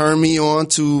turned me on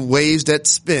to waves that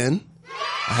spin.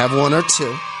 I have 1 or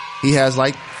 2. He has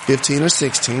like 15 or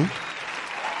 16. Then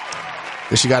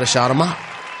she got to shout him out.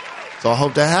 So I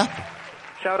hope that happens.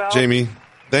 Shout out. Jamie,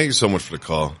 thank you so much for the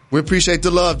call. We appreciate the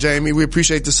love, Jamie. We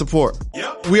appreciate the support.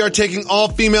 Yep. We are taking all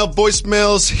female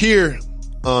voicemails here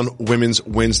on Women's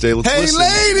Wednesday. Let's listen.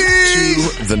 Ladies!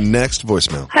 to the next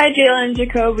voicemail. Hi, Jalen and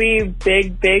Jacoby.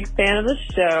 Big fan of the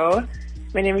show.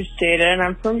 My name is Jada, and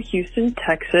I'm from Houston,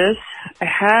 Texas. I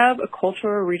have a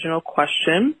cultural or regional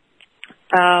question.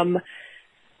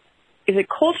 Is it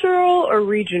cultural or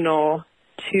regional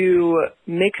to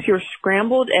mix your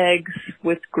scrambled eggs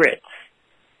with grits?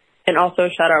 And also,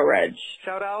 shout out Reg.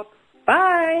 Shout out.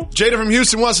 Bye. Jada from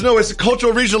Houston wants to know, is it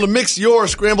cultural or regional to mix your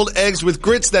scrambled eggs with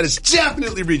grits? That is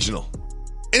definitely regional.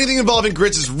 Anything involving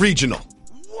grits is regional.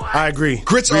 I agree.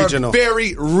 Grits are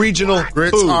very regional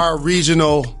Grits food. are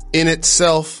regional in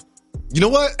itself. You know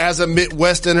what? As a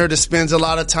Midwesterner that spends a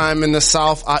lot of time in the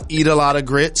South, I eat a lot of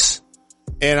grits.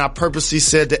 And I purposely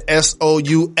said the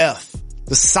S-O-U-F,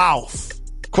 the South.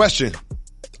 Question.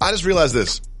 I just realized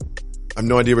this. I have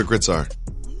no idea what grits are.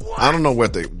 I don't know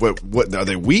what are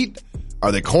they wheat?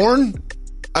 Are they corn?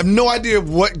 I have no idea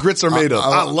what grits are made of.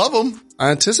 I love them. I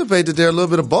anticipate that they're a little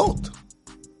bit of both.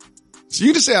 So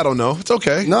you just say, I don't know. It's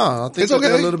okay. No, I think it's okay.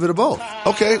 They're a little bit of both.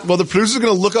 Okay. Well, the producer's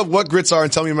going to look up what grits are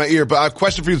and tell me in my ear, but I have a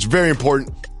question for you that's very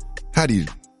important. How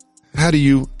do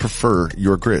you prefer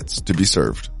your grits to be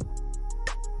served?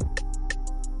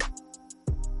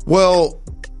 Well,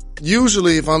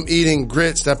 usually if I'm eating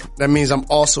grits, that means I'm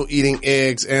also eating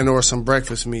eggs and or some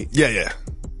breakfast meat. Yeah.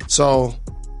 So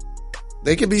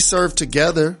they can be served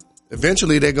together.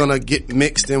 Eventually they're going to get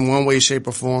mixed in one way, shape,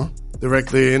 or form,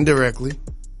 directly or indirectly.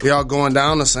 They all going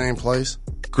down the same place.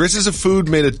 Grits is a food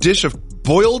made a dish of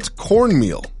boiled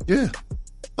cornmeal. Yeah.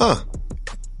 Huh.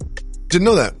 Didn't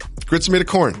know that. Grits are made of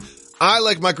corn. I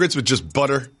like my grits with just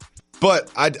butter,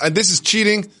 but this is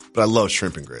cheating, but I love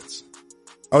shrimp and grits.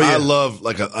 Oh yeah. I love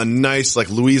like a nice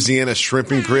like Louisiana shrimp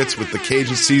and grits with the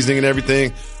Cajun seasoning and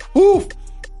everything. Woo!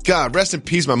 God, rest in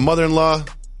peace. My mother-in-law,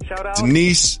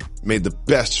 Denise, made the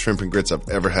best shrimp and grits I've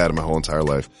ever had in my whole entire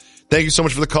life. Thank you so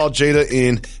much for the call, Jada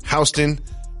in Houston.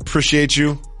 Appreciate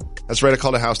you. That's right, I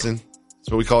called it Houston.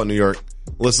 That's what we call it in New York.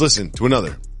 Let's listen to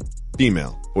another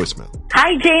female voicemail.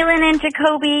 Hi, Jalen and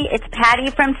Jacoby. It's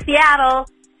Patty from Seattle.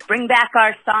 Bring back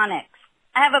our Sonics.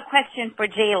 I have a question for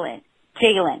Jalen.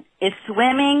 Jalen, is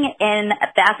swimming in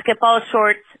basketball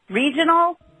shorts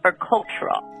regional or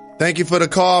cultural? Thank you for the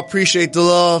call. Appreciate the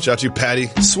love. Shout out to you, Patty.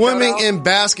 Swimming in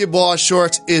basketball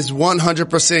shorts is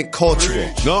 100%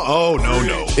 cultural. No.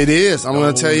 It is. I'm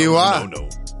going to tell you why. No.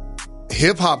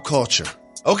 Hip hop culture.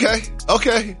 Okay.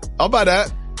 I'll buy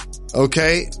that.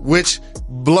 Okay. Which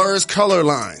blurs color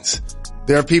lines.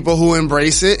 There are people who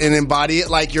embrace it and embody it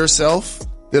like yourself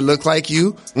that look like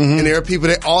you. Mm-hmm. And there are people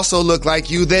that also look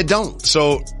like you that don't.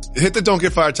 So hit the don't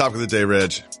get fired topic of the day,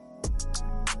 Reg.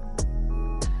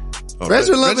 Reg's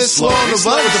a little bit slow on the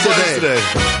buttons today.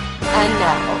 And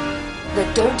now,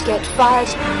 the don't get fired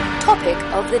topic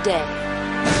of the day.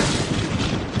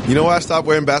 You know why I stopped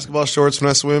wearing basketball shorts when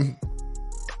I swim?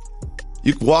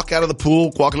 You can walk out of the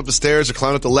pool, walking up the stairs or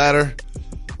climb up the ladder,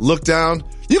 look down.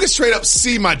 You can straight up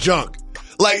see my junk.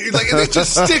 Like it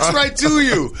just sticks right to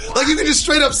you. Like you can just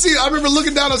straight up see it. I remember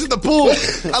looking down, I was at the pool.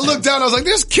 I looked down, I was like,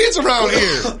 there's kids around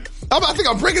here. I think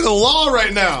I'm breaking the law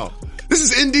right now. This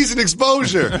is indecent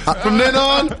exposure. From then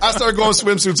on, I started going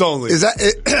swimsuits only. Is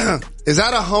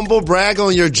that a humble brag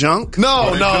on your junk?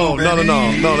 No.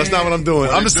 That's not what I'm doing.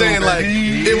 I'm just saying, like,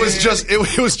 it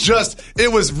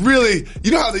was really,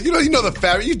 you know the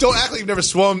fabric. You don't act like you've never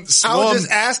swum I was just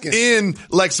asking. In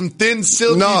like some thin,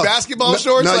 silky basketball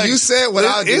shorts. No, like, you said what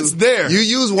I do. It's there. You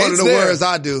use one of the words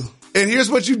I do. And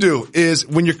here's what you do is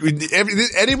when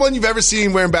anyone you've ever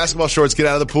seen wearing basketball shorts get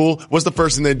out of the pool, what's the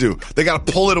first thing they do? They got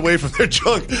to pull it away from their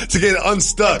junk to get it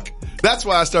unstuck. That's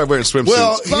why I started wearing swimsuits.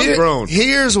 Well, I'm grown.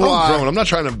 Here's why. I'm grown. I'm not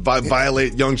trying to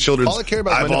violate young children's all I care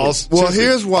about eyeballs. Well, seriously.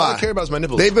 Here's why. All I care about is my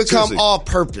nipples. They become seriously. all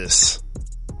purpose.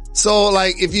 So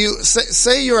like if you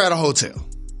say you're at a hotel,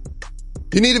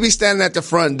 you need to be standing at the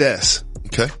front desk.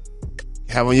 Okay.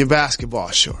 You have on your basketball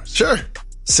shorts. Sure.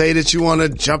 Say that you want to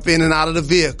jump in and out of the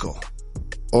vehicle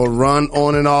or run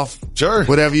on and off. Sure.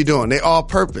 Whatever you're doing. They all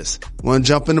purpose. Want to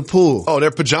jump in the pool. Oh,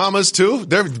 they're pajamas too?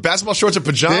 They're basketball shorts are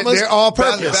pajamas? They're all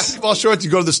purpose. Basketball shorts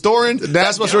you go to the store in.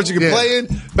 Basketball shorts you can play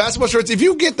in. Basketball shorts, if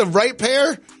you get the right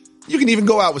pair, you can even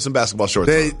go out with some basketball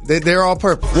shorts. They're all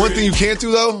purpose. One thing you can't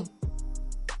do though,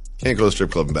 can't go to the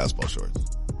strip club in basketball shorts.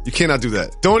 You cannot do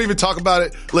that. Don't even talk about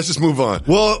it. Let's just move on.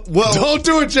 Well, don't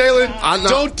do it, Jalen.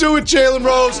 Don't do it, Jalen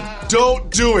Rose.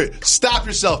 Don't do it. Stop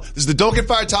yourself. This is the Don't Get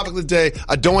Fired topic of the day.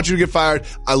 I don't want you to get fired.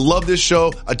 I love this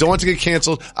show. I don't want to get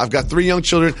canceled. I've got 3 young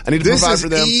children. I need to provide for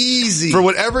them. This is easy. For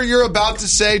whatever you're about to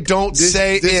say, don't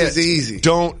say it. This is easy.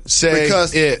 Don't say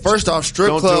because it. Because first off,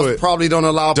 strip clubs probably don't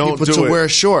allow people to wear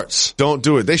shorts. Don't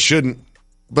do it. They shouldn't.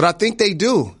 But I think they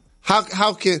do.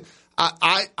 How can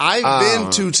I've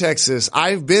been to Texas.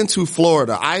 I've been to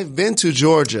Florida. I've been to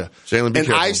Georgia. Jalen, be and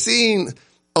careful. I've seen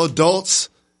adults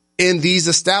in these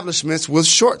establishments with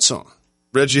shorts on.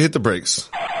 Reggie, hit the brakes.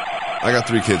 I got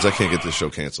 3 kids. I can't get this show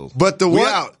canceled. But the we one,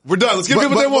 out. We're done. Let's give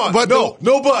people what they want. But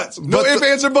no buts. No ifs,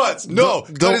 ands, or buts. No.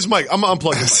 Cut his mic. I'm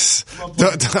unplugging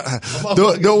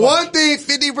the one thing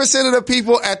 50% of the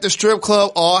people at the strip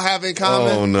club all have in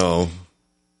common. Oh, no.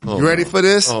 You ready for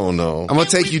this? Oh, no. I'm going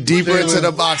to take you deeper into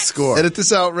the box score. Edit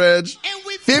this out, Reg.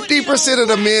 50% of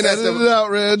the men at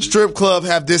the strip club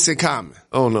have this in common.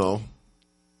 Oh, no.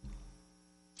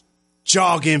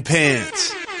 Jogging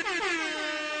pants.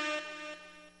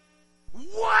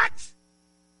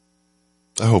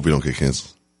 I hope we don't get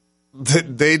canceled.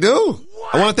 They do.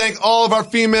 I want to thank all of our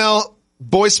female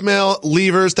voicemail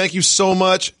leavers. Thank you so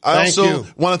much. I also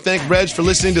want to thank Reg for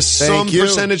listening to some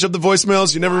percentage of the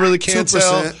voicemails. You never really can 2%.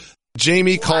 tell.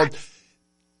 Jamie called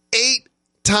 8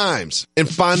 times and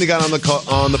finally got on the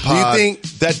pod. Do you think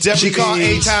that definitely she called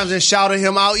means, 8 times and shouted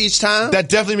him out each time? That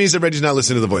definitely means that Reggie's not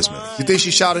listening to the voicemail. You think she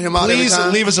shouted him out every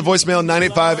time? Please leave us a voicemail,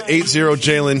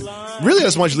 985-80-JALEN. Really, I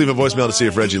just want you to leave a voicemail to see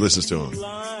if Reggie listens to him.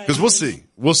 Because we'll see.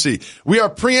 We'll see. We are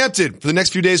preempted for the next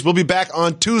few days. We'll be back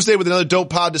on Tuesday with another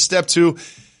dope pod to step to.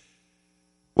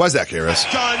 Why is that,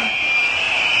 KRS? Done.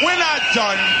 We're not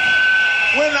done.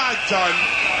 We're not done.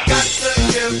 Got to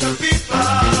give the people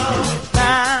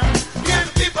time.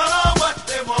 Give people what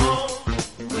they want.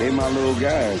 They my little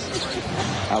guys.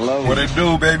 I love What them. it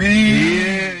do, baby?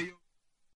 Yeah.